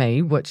for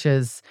me, which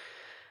is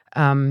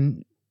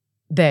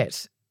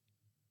that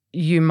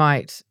you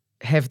might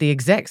have the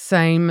exact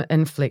same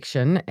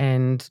inflection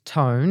and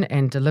tone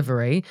and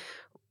delivery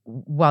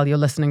while you're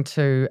listening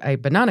to a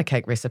banana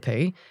cake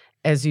recipe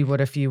as you would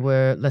if you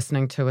were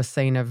listening to a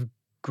scene of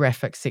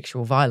graphic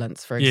sexual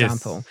violence, for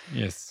example.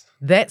 Yes.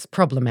 That's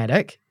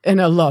problematic in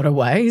a lot of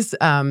ways.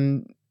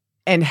 And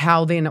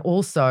how then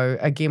also,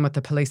 again, with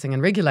the policing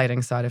and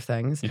regulating side of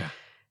things,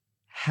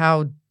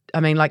 an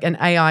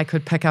AI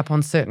could pick up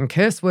on certain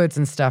curse words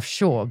and stuff,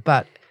 sure,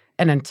 but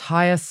an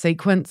entire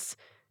sequence,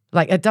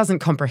 it doesn't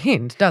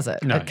comprehend, does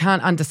it? No. It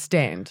can't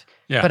understand,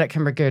 but it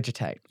can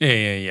regurgitate.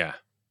 Yeah.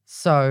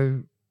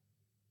 So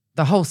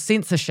the whole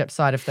censorship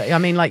side of things,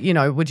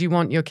 would you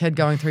want your kid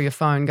going through your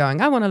phone going,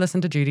 I want to listen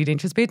to Judi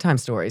Dench's bedtime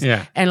stories,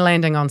 and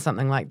landing on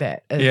something like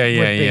that? It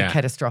would be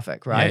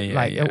catastrophic,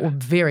 right? Or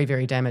very,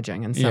 very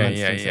damaging in some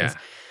instances.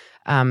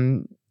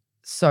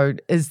 So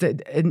is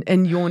that,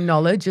 in your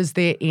knowledge, is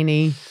there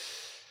any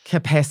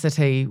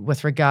capacity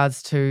with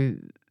regards to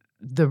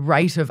the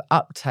rate of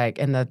uptake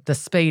and the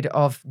speed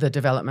of the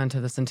development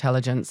of this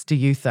intelligence, do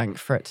you think,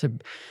 for it to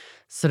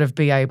sort of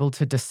be able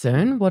to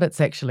discern what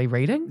it's actually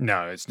reading?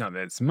 No, it's not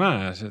that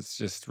smart. It's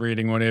just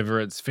reading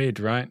whatever it's fed,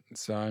 right?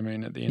 So,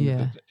 at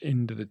the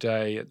end of the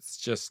day,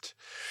 it's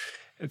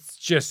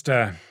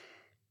a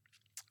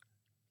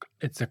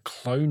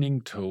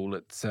cloning tool.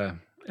 It's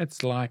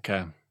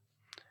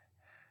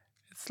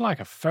it's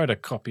like a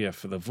photocopier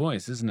for the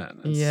voice, isn't it?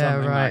 It's Yeah,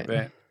 something right. like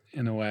that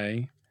in a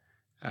way.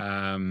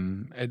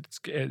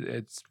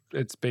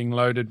 It's being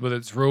loaded with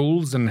its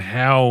rules and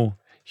how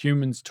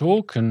humans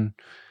talk, and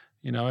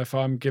if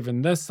I'm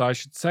given this, I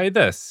should say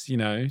this.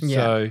 Yeah.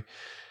 So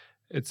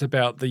it's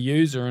about the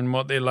user and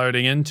what they're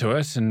loading into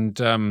it,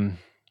 and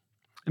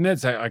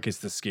that's, I guess,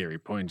 the scary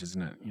point,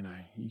 isn't it?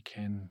 You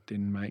can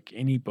then make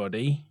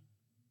anybody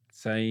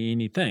say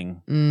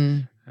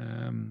anything.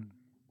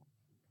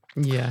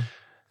 Yeah.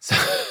 So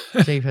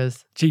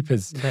Jeepers.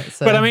 That's,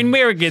 But I mean,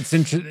 where it gets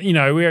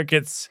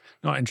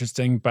not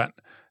interesting, but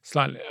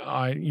slightly,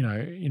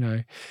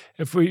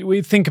 if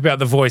we think about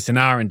the voice in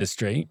our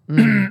industry,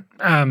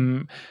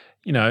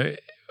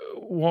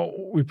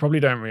 what we probably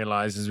don't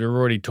realize is we're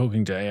already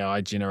talking to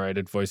AI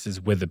generated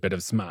voices with a bit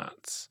of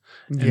smarts.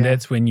 And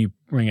that's when you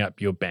ring up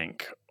your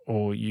bank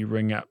or you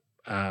ring up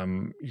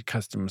your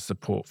customer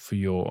support for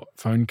your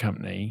phone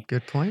company.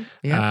 Good point.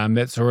 Yeah.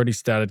 That's already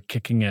started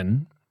kicking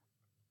in.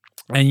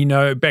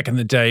 And, back in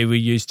the day, we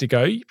used to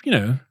go,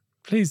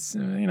 please,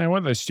 one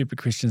of those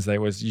stupid questions they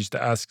used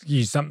to ask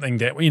you something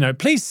that,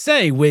 please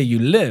say where you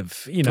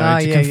live, to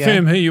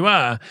confirm who you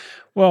are.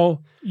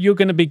 Well, you're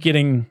going to be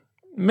getting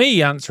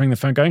me answering the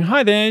phone going,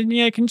 hi there, can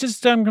you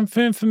just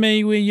confirm for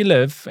me where you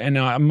live? And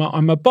I'm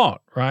a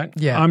bot, right?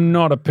 Yeah. I'm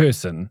not a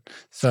person.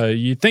 So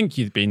you think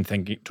you've been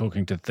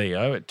talking to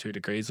Theo at 2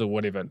 Degrees or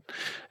whatever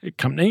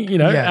company,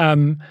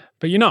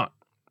 but you're not.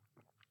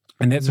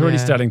 And that's already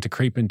starting to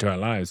creep into our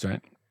lives,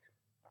 right?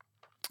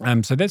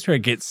 So that's where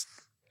it gets.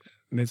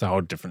 That's a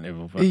whole different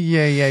level. But,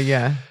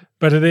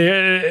 But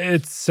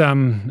it's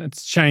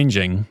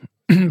changing.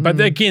 But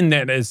again,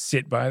 that has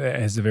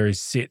a very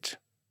set,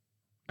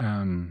 set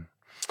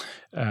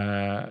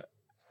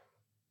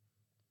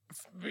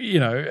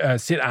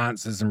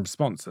answers and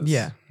responses.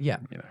 Yeah.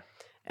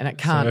 And it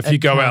can't. So if you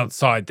go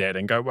outside that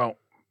and go, well,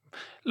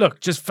 look,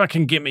 just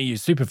fucking get me your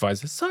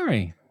supervisor.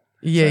 Sorry.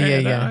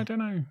 I don't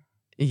know.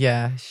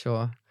 Yeah,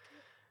 sure.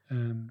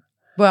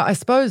 Well, I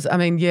suppose,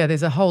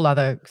 there's a whole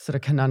other sort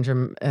of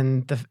conundrum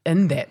in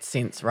that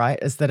sense, right?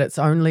 Is that it's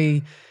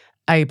only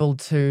able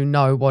to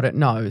know what it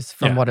knows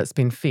from what it's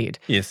been fed.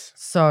 Yes.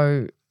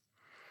 So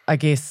I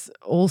guess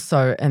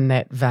also in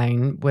that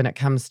vein, when it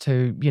comes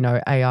to,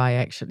 AI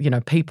action,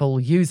 people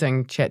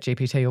using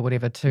ChatGPT or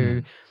whatever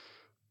to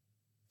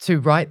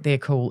write their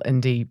cool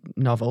indie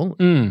novel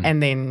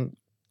and then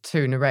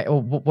to narrate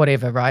or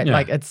whatever, right? Yeah.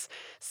 Like it's,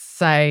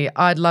 say,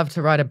 I'd love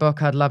to write a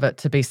book. I'd love it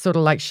to be sort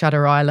of like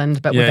Shutter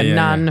Island, but with a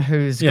nun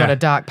who's got a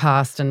dark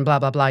past and blah,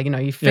 blah, blah.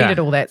 You feed it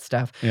all that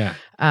stuff. Yeah.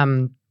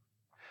 And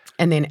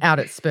then out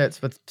it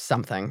spurts with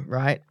something,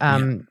 right?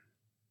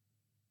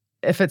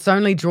 If it's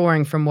only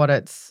drawing from what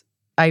it's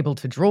able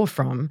to draw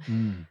from,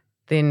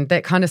 then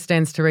that kind of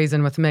stands to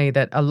reason with me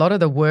that a lot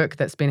of the work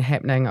that's been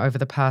happening over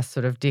the past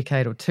sort of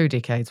decade or 2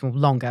 decades, well,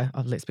 longer,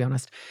 let's be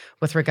honest,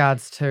 with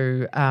regards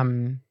to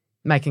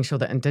making sure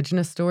that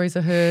Indigenous stories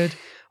are heard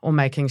or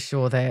making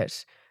sure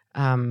that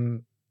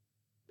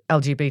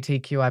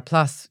LGBTQI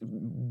plus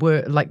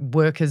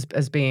work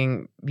is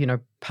being,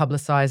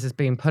 publicized, is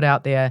being put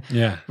out there.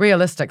 Yeah.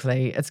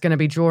 Realistically, it's going to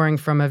be drawing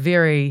from a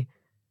very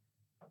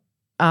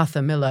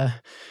Arthur Miller,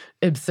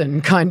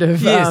 Ibsen kind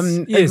of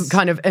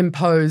kind of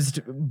imposed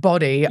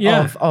body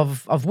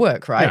of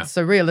work, right? Yeah.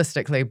 So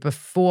realistically,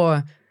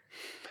 before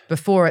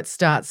it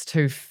starts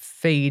to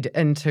feed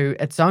into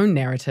its own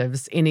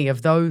narratives, any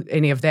of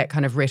that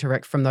kind of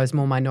rhetoric from those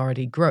more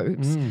minority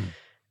groups,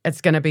 it's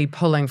going to be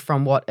pulling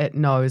from what it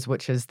knows,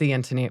 which is the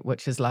internet,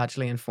 which is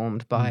largely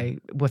informed by,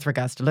 with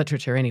regards to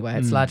literature anyway,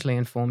 it's largely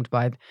informed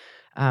by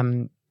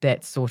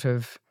that sort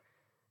of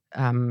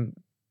 20s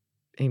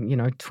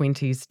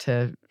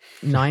to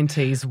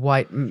 90s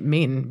white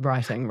men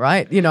writing,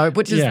 right?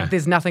 Which is,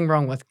 there's nothing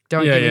wrong with,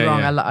 don't get me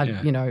wrong,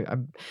 a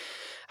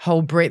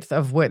whole breadth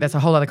of work, that's a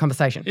whole other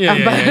conversation. I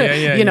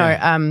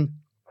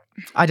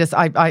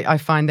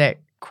find that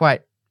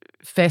quite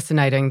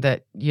fascinating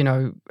that,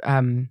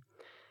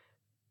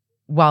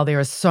 while there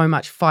is so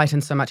much fight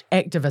and so much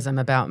activism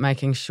about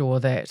making sure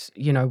that,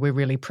 we're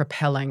really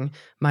propelling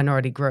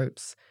minority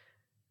groups,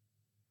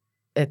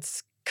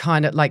 it's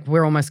kind of like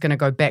we're almost going to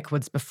go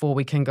backwards before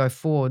we can go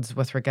forwards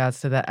with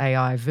regards to the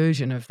AI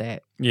version of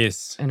that.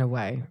 Yes. In a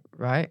way,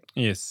 right?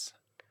 Yes.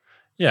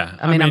 Yeah.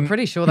 I mean, I'm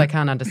pretty sure they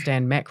can't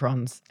understand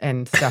macrons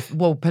and stuff.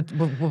 Well,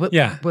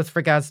 with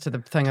regards to the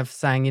thing of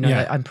saying,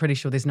 I'm pretty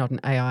sure there's not an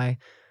AI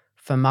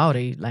for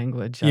Māori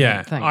language.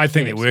 I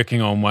think they're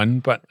working on one,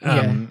 but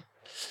even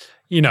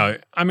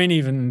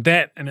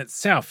that in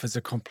itself is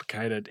a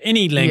complicated.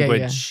 Any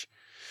language.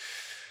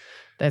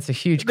 That's a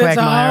huge quagmire. That's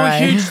a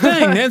whole huge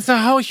thing. That's a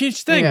whole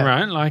huge thing,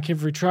 right? Like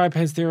every tribe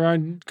has their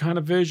own kind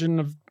of version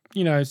of,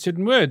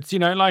 certain words.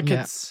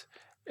 It's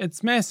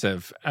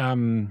massive.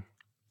 And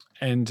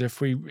if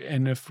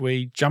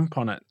we jump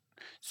on it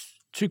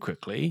too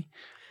quickly,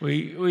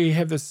 we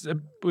have this.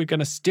 We're going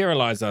to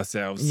sterilize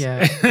ourselves.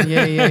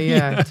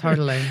 Yeah,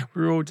 totally.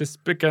 We're all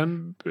just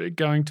going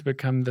to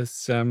become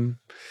this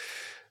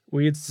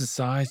weird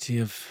society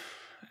of.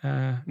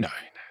 No,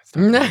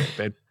 think we're that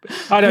bad.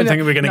 I don't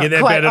think we're going to get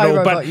that bad at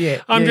all. But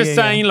I'm just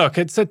saying, look,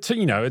 it's a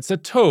it's a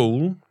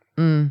tool.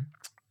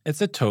 It's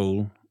a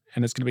tool,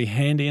 and it's going to be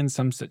handy in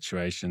some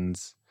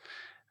situations.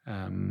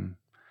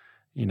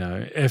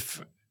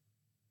 If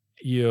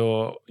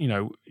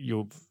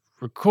you've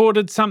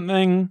recorded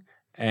something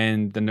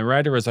and the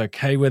narrator is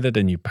okay with it,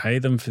 and you pay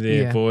them for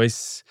their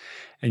voice,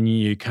 and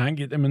you can't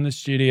get them in the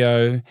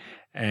studio,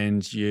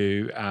 and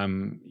you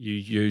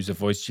use a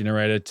voice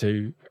generator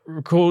to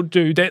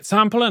do that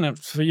sample and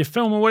it's for your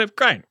film or whatever,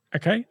 great.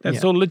 Okay,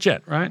 that's all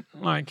legit, right?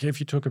 Like if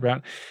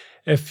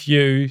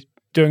you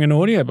doing an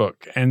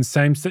audiobook and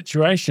same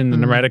situation, the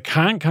narrator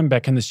can't come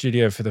back in the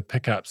studio for the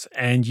pickups,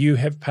 and you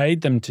have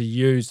paid them to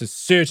use a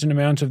certain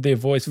amount of their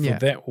voice for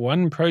that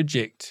one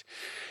project,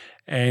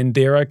 and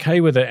they're okay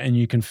with it, and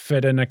you can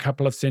fit in a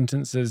couple of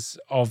sentences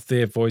of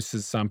their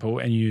voices sample,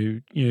 and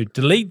you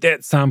delete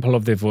that sample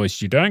of their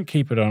voice. You don't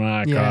keep it on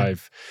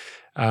archive.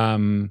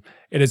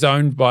 It is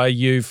owned by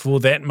you for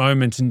that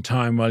moment in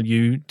time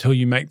till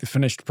you make the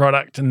finished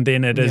product, and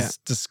then it is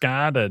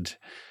discarded.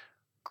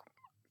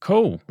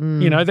 Cool.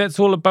 That's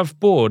all above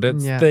board. If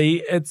you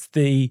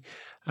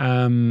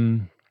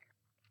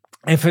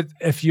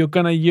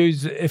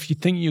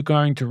think you're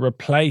going to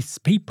replace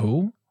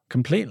people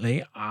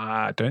completely,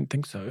 I don't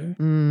think so.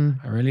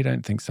 I really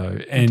don't think so.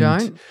 And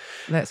don't?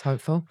 That's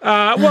hopeful.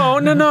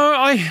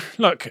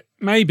 Look,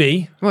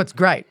 maybe. Well, it's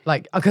great.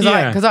 Like, because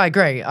I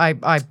agree.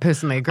 I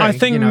personally agree. I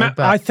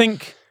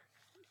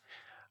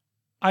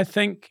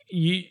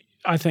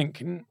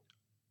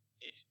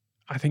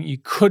think you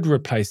could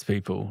replace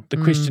people. The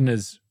question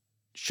is,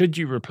 should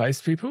you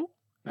replace people?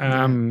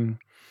 And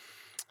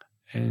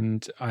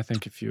I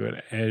think if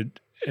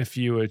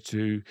you were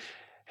to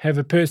have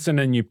a person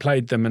and you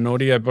played them an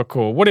audiobook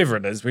or whatever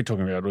it is, we're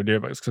talking about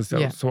audiobooks because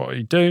that's what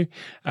we do.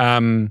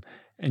 And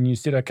you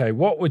said, okay,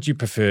 what would you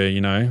prefer?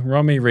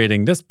 Romy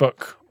reading this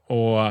book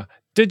or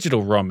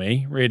digital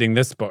Romy reading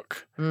this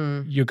book?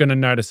 You're going to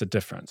notice a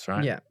difference,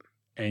 right? Yeah.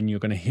 And you're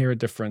going to hear a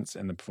difference,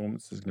 and the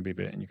performance is going to be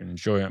better, and you can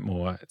enjoy it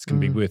more. It's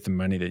going to be worth the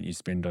money that you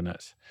spend on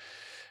it.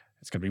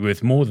 It's going to be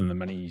worth more than the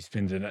money you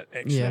spend in it,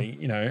 actually.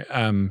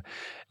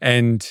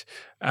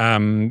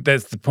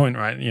 That's the point,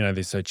 right?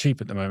 They're so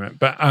cheap at the moment.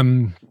 But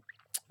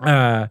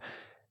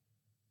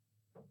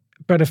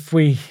if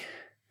we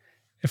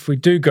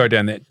do go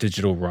down that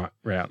digital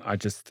route, I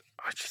just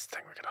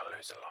think we're going to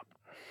lose a lot.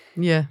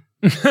 Yeah,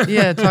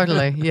 yeah,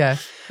 totally. Yeah.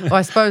 Well,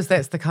 I suppose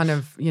that's the kind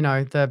of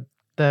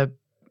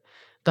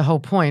the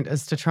whole point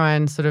is to try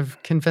and sort of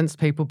convince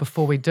people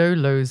before we do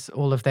lose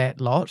all of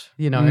that lot,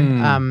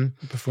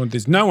 before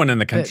there's no one in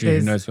the country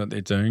who knows what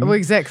they're doing. Well,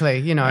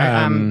 exactly,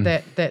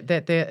 that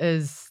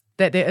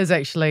there is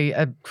actually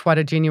quite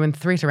a genuine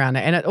threat around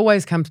it, and it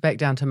always comes back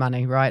down to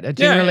money, right? It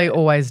generally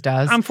always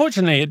does.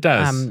 Unfortunately, it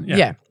does.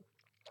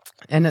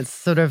 And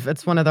it's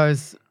one of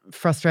those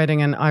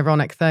frustrating and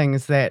ironic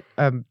things that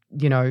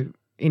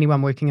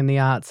anyone working in the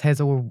arts has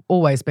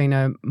always been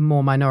a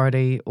more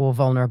minority or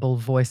vulnerable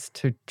voice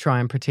to try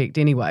and protect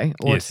anyway,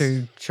 or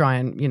to try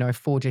and,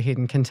 forge ahead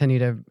and continue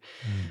to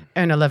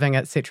earn a living,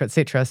 et cetera, et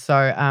cetera.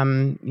 So,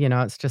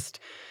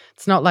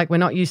 it's not like we're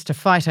not used to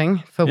fighting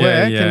for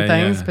work and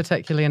things,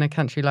 particularly in a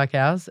country like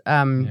ours.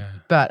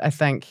 But I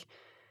think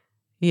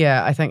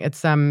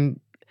it's the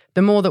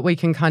more that we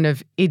can kind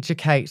of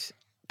educate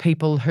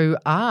people who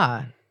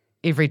are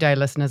everyday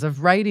listeners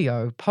of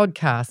radio,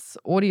 podcasts,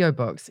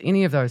 audiobooks,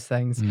 any of those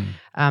things,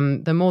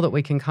 the more that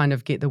we can kind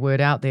of get the word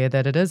out there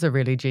that it is a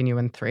really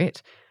genuine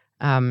threat,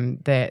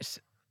 that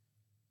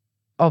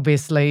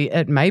obviously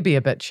it may be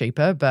a bit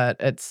cheaper, but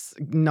it's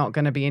not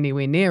going to be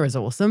anywhere near as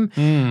awesome.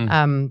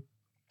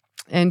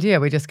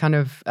 We just kind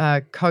of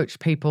coach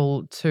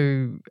people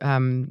to,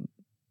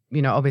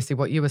 obviously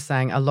what you were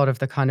saying, a lot of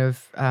the kind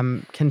of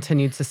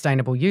continued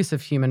sustainable use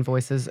of human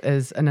voices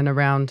is in and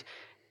around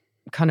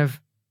kind of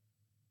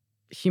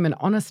human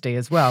honesty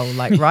as well,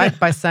 like, right?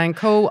 By saying,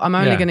 cool, I'm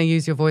only going to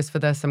use your voice for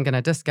this, I'm going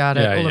to discard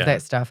it, all of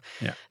that stuff.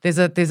 There's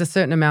a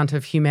certain amount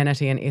of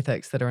humanity and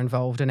ethics that are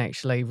involved in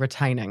actually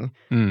retaining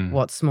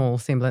what small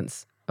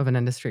semblance of an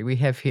industry we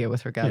have here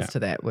with regards to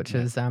that, which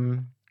is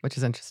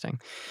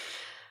interesting.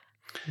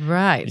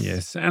 Right.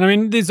 Yes. And I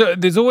mean,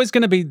 there's always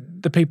going to be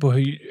the people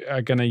who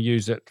are going to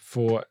use it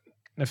for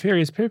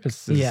nefarious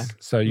purposes. Yeah.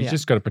 So you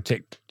just got to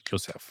protect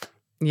yourself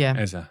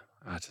as an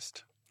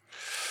artist.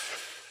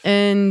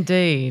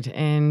 Indeed.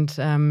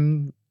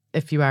 And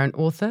if you are an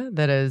author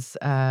that is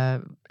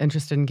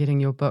interested in getting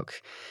your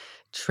book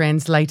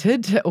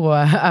translated or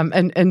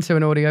into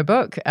an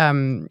audiobook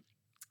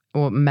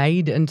or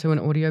made into an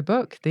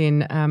audiobook,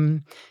 then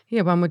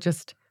one would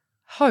just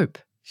hope,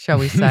 shall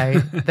we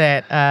say,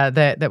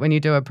 that when you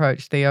do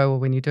approach Theo or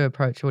when you do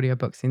approach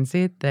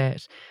AudiobooksNZ,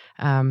 that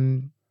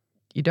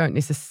you don't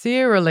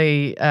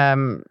necessarily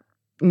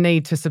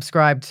need to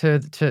subscribe to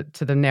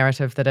the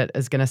narrative that it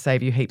is going to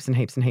save you heaps and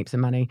heaps and heaps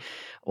of money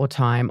or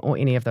time or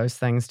any of those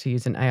things to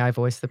use an AI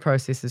voice. The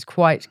process is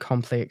quite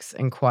complex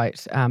and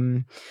quite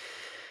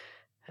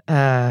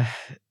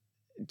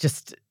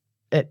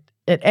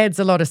it adds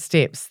a lot of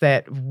steps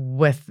that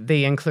with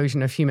the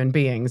inclusion of human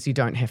beings, you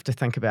don't have to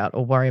think about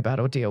or worry about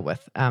or deal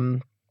with.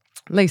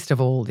 Least of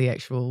all, the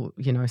actual,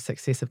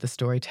 success of the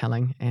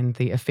storytelling and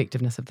the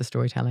effectiveness of the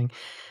storytelling.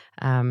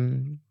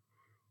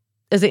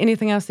 Is there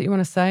anything else that you want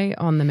to say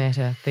on the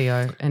matter,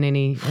 Theo, in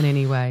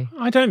any way?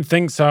 I don't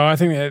think so. I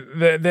think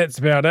that's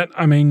about it.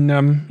 I mean,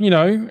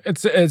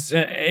 it's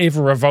an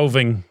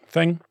ever-evolving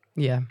thing.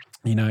 Yeah.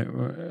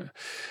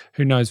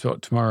 Who knows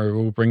what tomorrow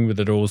will bring with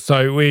it all.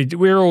 So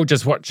we're all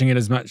just watching it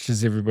as much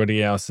as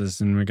everybody else is,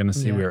 and we're going to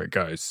see where it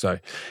goes. So,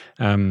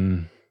 But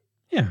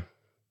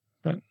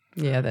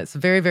yeah, that's a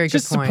very, very good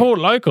point. Just support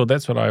local.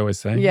 That's what I always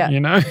say.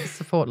 Yeah,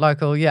 support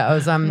local. Yeah, I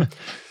was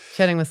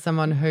chatting with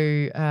someone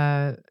who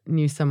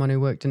knew someone who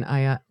worked in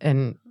AI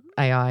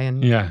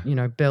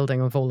and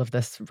building of all of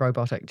this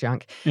robotic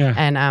junk. Yeah.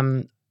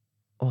 And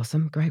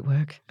awesome, great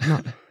work.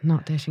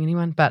 Not dashing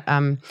anyone, but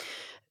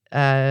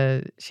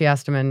she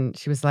asked him, and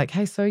she was like,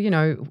 "Hey, so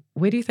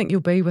where do you think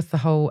you'll be with the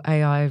whole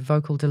AI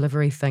vocal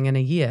delivery thing in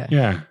a year?"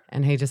 Yeah.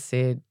 And he just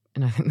said,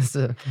 and I think this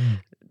is a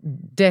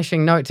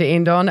dashing note to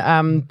end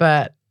on,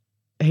 but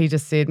he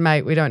just said,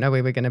 "Mate, we don't know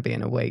where we're going to be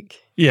in a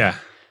week." Yeah.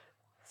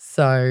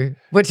 So,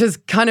 which is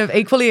kind of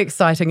equally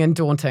exciting and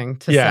daunting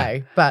to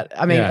say, but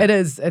I mean,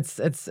 it's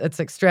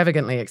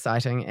extravagantly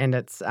exciting, and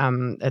it's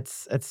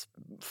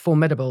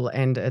formidable,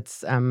 and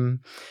it's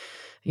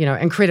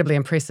incredibly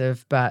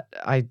impressive. But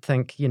I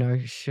think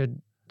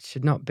should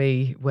not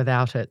be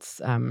without its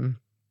the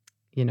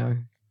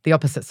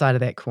opposite side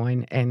of that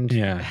coin, and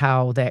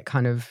how that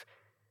kind of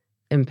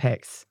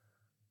impacts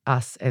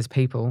us as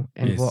people,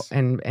 and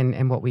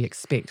what we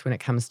expect when it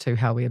comes to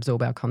how we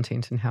absorb our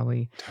content and how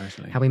we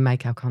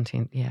make our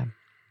content. Yeah.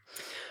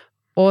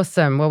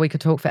 Awesome. Well, we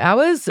could talk for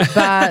hours,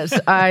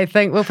 but I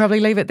think we'll probably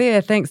leave it there.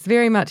 Thanks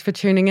very much for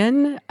tuning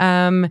in.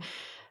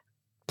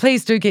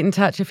 Please do get in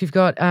touch if you've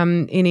got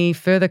any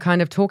further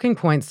kind of talking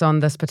points on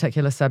this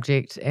particular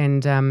subject,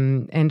 and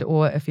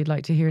or if you'd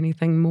like to hear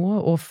anything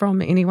more or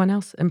from anyone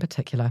else in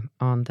particular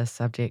on this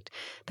subject.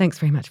 Thanks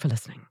very much for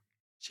listening.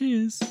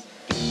 Cheers.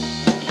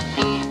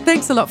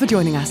 Thanks a lot for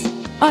joining us.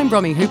 I'm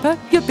Romy Hooper.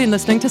 You've been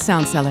listening to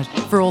Sound Salad,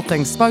 for all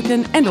things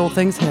spoken and all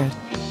things heard.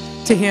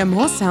 To hear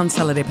more Sound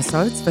Salad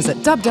episodes, visit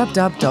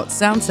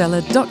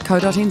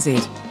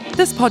www.soundsalad.co.nz.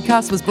 This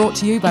podcast was brought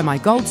to you by my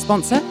gold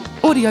sponsor,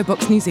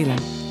 Audiobooks New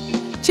Zealand.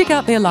 Check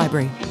out their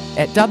library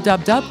at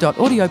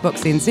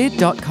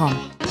www.audiobooksnz.com.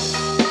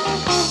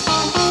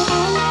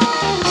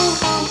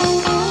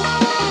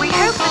 We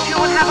hope that you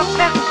will have a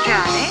pleasant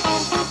journey,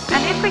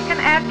 and if we can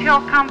add to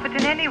your comfort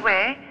in any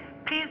way,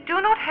 please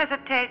do not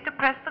hesitate to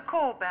press the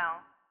call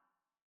bell.